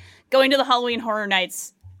whatever. Going to the Halloween Horror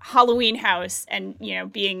Nights Halloween house and,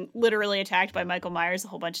 being literally attacked by Michael Myers a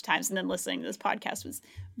whole bunch of times, and then listening to this podcast was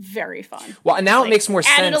very fun. Well, and now it makes more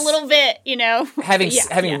sense. Added a little bit,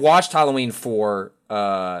 Having watched Halloween 4,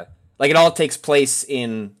 like, it all takes place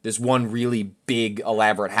in this one really big,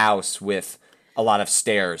 elaborate house with a lot of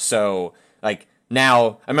stairs. So, like,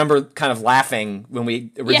 now, I remember kind of laughing when we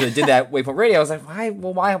originally did that Waypoint Radio. I was like,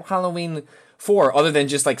 why Halloween 4? Other than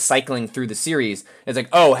just, like, cycling through the series. It's like,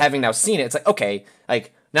 oh, having now seen it, it's like, okay,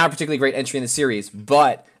 like, not a particularly great entry in the series,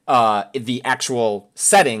 but the actual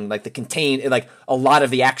setting, like, like, a lot of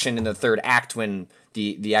the action in the third act when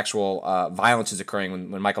the actual violence is occurring,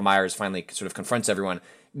 when Michael Myers finally sort of confronts everyone,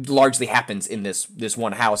 largely happens in this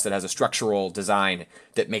one house that has a structural design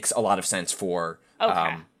that makes a lot of sense for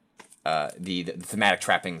the thematic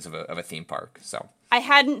trappings of a theme park. So I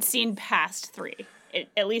hadn't seen past 3,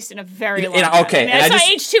 at least in a very long time. Okay, I saw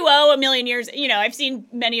H2O a million years. I've seen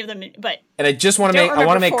many of them, but and I just want to make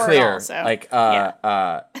clear,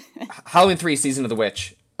 all, Halloween 3: Season of the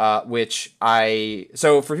Witch, which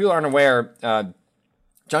so for people who aren't aware,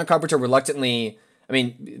 John Carpenter reluctantly. I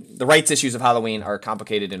mean, the rights issues of Halloween are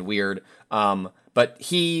complicated and weird, but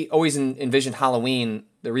he always envisioned Halloween.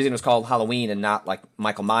 The reason it was called Halloween and not, like,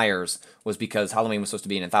 Michael Myers was because Halloween was supposed to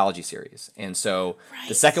be an anthology series. And so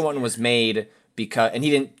the second one was made because, and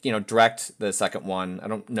he didn't, direct the second one. I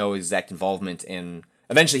don't know exact involvement in,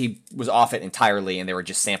 eventually he was off it entirely and they were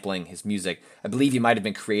just sampling his music. I believe he might have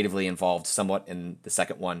been creatively involved somewhat in the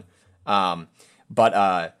second one.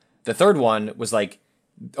 But the third one was like,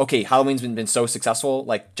 okay, Halloween's been so successful,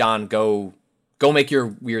 like, John, go make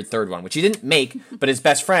your weird third one, which he didn't make, but his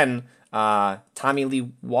best friend, Tommy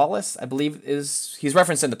Lee Wallace, I believe he's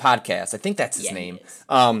referenced in the podcast. I think that's his name.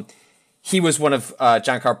 He was one of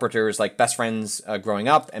John Carpenter's, like, best friends growing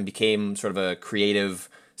up and became sort of a creative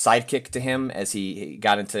sidekick to him as he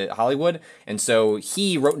got into Hollywood. And so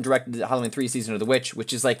he wrote and directed Halloween 3: Season of the Witch,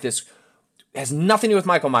 which is like this, has nothing to do with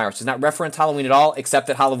Michael Myers. Does not reference Halloween at all, except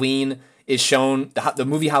that Halloween is shown, the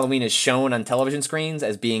movie Halloween is shown on television screens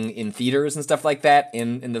as being in theaters and stuff like that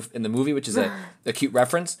in the movie, which is a cute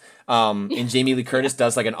reference. And Jamie Lee Curtis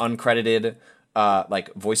does, like, an uncredited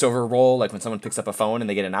like, voiceover role, like when someone picks up a phone and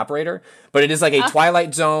they get an operator. But it is like a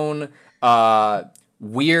Twilight Zone,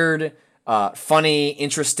 weird, funny,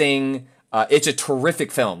 interesting, It's a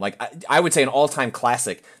terrific film. Like I would say an all-time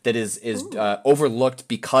classic that is overlooked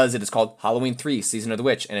because it is called Halloween 3: Season of the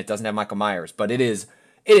Witch, and it doesn't have Michael Myers. But it is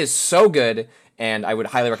so good, and I would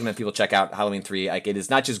highly recommend people check out Halloween 3. Like, it is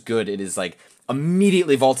not just good; it is like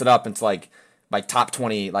immediately vaulted up into like my top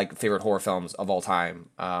 20 like favorite horror films of all time.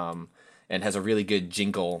 And has a really good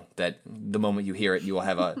jingle that the moment you hear it, you will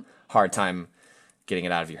have a hard time getting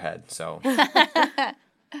it out of your head. So, all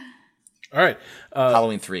right,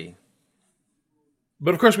 Halloween 3.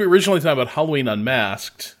 But of course, we originally talked about Halloween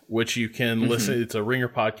Unmasked, which you can listen. It's a Ringer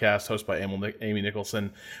podcast hosted by Amy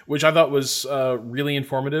Nicholson, which I thought was really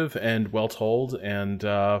informative and well told. And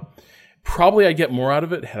probably I'd get more out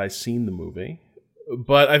of it had I seen the movie.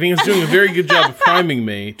 But I think it's doing a very good job of priming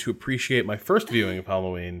me to appreciate my first viewing of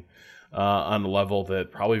Halloween on a level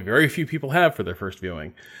that probably very few people have for their first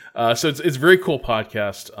viewing. So it's a very cool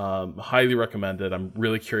podcast. Highly recommended. I'm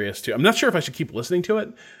really curious too. I'm not sure if I should keep listening to it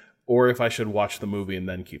or if I should watch the movie and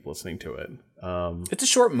then keep listening to it. It's a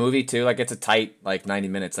short movie too. Like, it's a tight, like 90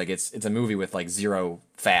 minutes. Like, it's a movie with like zero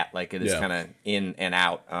fat. Like, it is kind of in and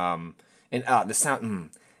out. The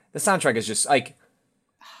soundtrack is just like,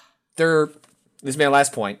 this is my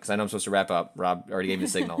last point because I know I'm supposed to wrap up. Rob already gave me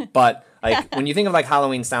the signal. But like, when you think of like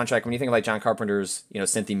Halloween soundtrack, when you think of like John Carpenter's,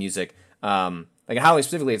 synthy music, like Halloween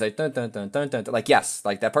specifically, it's like dun dun dun dun dun. Like, yes,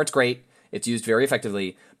 like that part's great. It's used very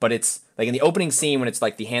effectively, but it's like in the opening scene when it's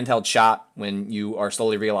like the handheld shot, when you are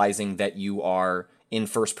slowly realizing that you are in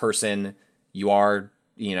first person, you are,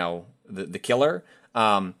 the killer.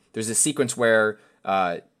 There's this sequence where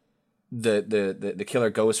the killer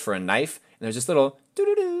goes for a knife, and there's this little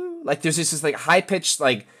doo-doo-doo. Like, there's this like high pitched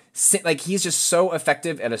like he's just so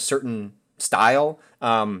effective at a certain style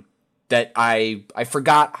that I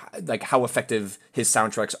forgot like how effective his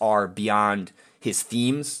soundtracks are beyond his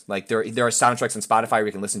themes. Like, there are soundtracks on Spotify where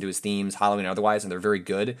you can listen to his themes, Halloween and otherwise, and they're very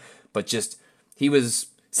good. But just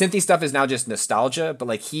synthy stuff is now just nostalgia, but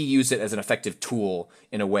like he used it as an effective tool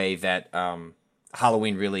in a way that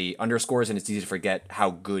Halloween really underscores, and it's easy to forget how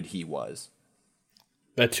good he was.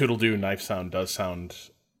 That toodle-doo knife sound does sound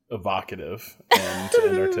evocative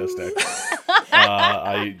and artistic. It's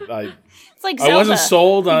like I Zelda, wasn't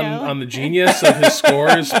sold on the genius of his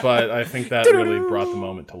scores, but I think that really brought the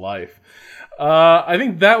moment to life. I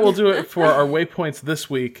think that will do it for our waypoints this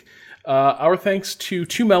week. Our thanks to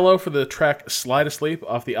Too Mellow for the track Slide Asleep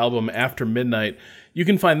off the album After Midnight. You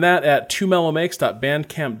can find that at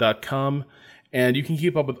twomellowmakes.bandcamp.com, and you can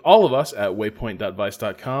keep up with all of us at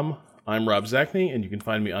waypoint.vice.com. I'm Rob Zachney, and you can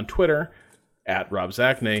find me on Twitter at Rob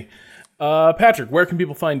Zachney. Patrick, where can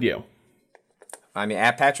people find you? Find me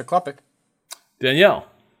at Patrick Klepek. Danielle.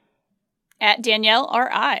 At Danielle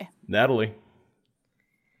R.I. Natalie.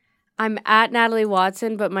 I'm at Natalie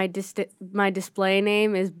Watson, but my display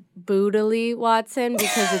name is Boodily Watson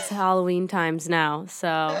because it's Halloween times now.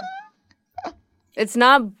 So it's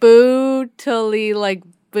not bootily like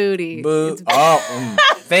booty.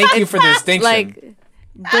 Thank you for the distinction. Like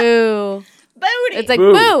boo. Booty. It's like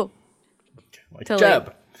boo. boo. Like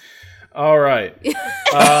Jeb. All right.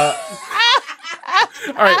 All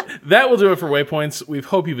right. That will do it for Waypoints. We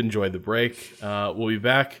hope you've enjoyed the break. We'll be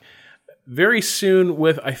back very soon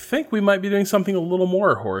with, I think we might be doing something a little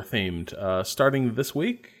more horror themed starting this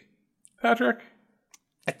week. Patrick?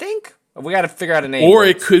 I think. We got to figure out a name. Or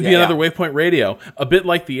it could be another Waypoint Radio. A bit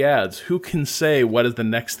like the ads. Who can say what is the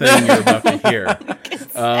next thing you're about to hear?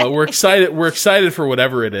 We're excited. We're excited for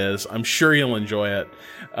whatever it is. I'm sure you'll enjoy it.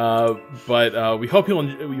 But we hope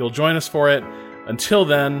you'll join us for it. Until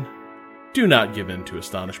then, do not give in to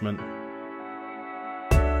astonishment.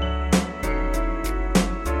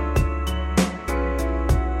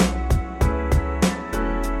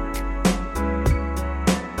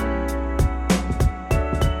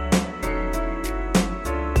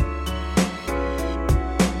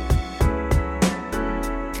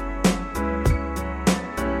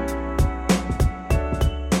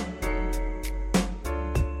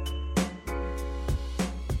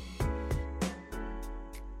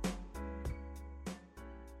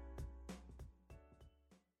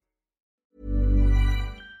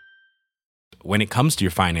 When it comes to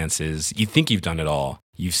your finances, you think you've done it all.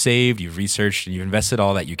 You've saved, you've researched, and you've invested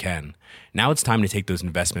all that you can. Now it's time to take those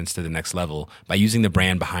investments to the next level by using the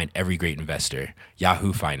brand behind every great investor,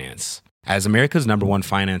 Yahoo Finance. As America's #1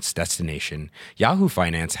 finance destination, Yahoo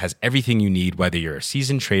Finance has everything you need, whether you're a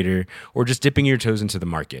seasoned trader or just dipping your toes into the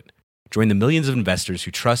market. Join the millions of investors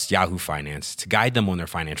who trust Yahoo Finance to guide them on their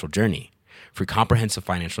financial journey. For comprehensive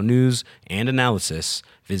financial news and analysis,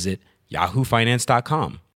 visit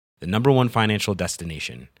yahoofinance.com. The #1 financial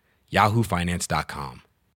destination, yahoofinance.com.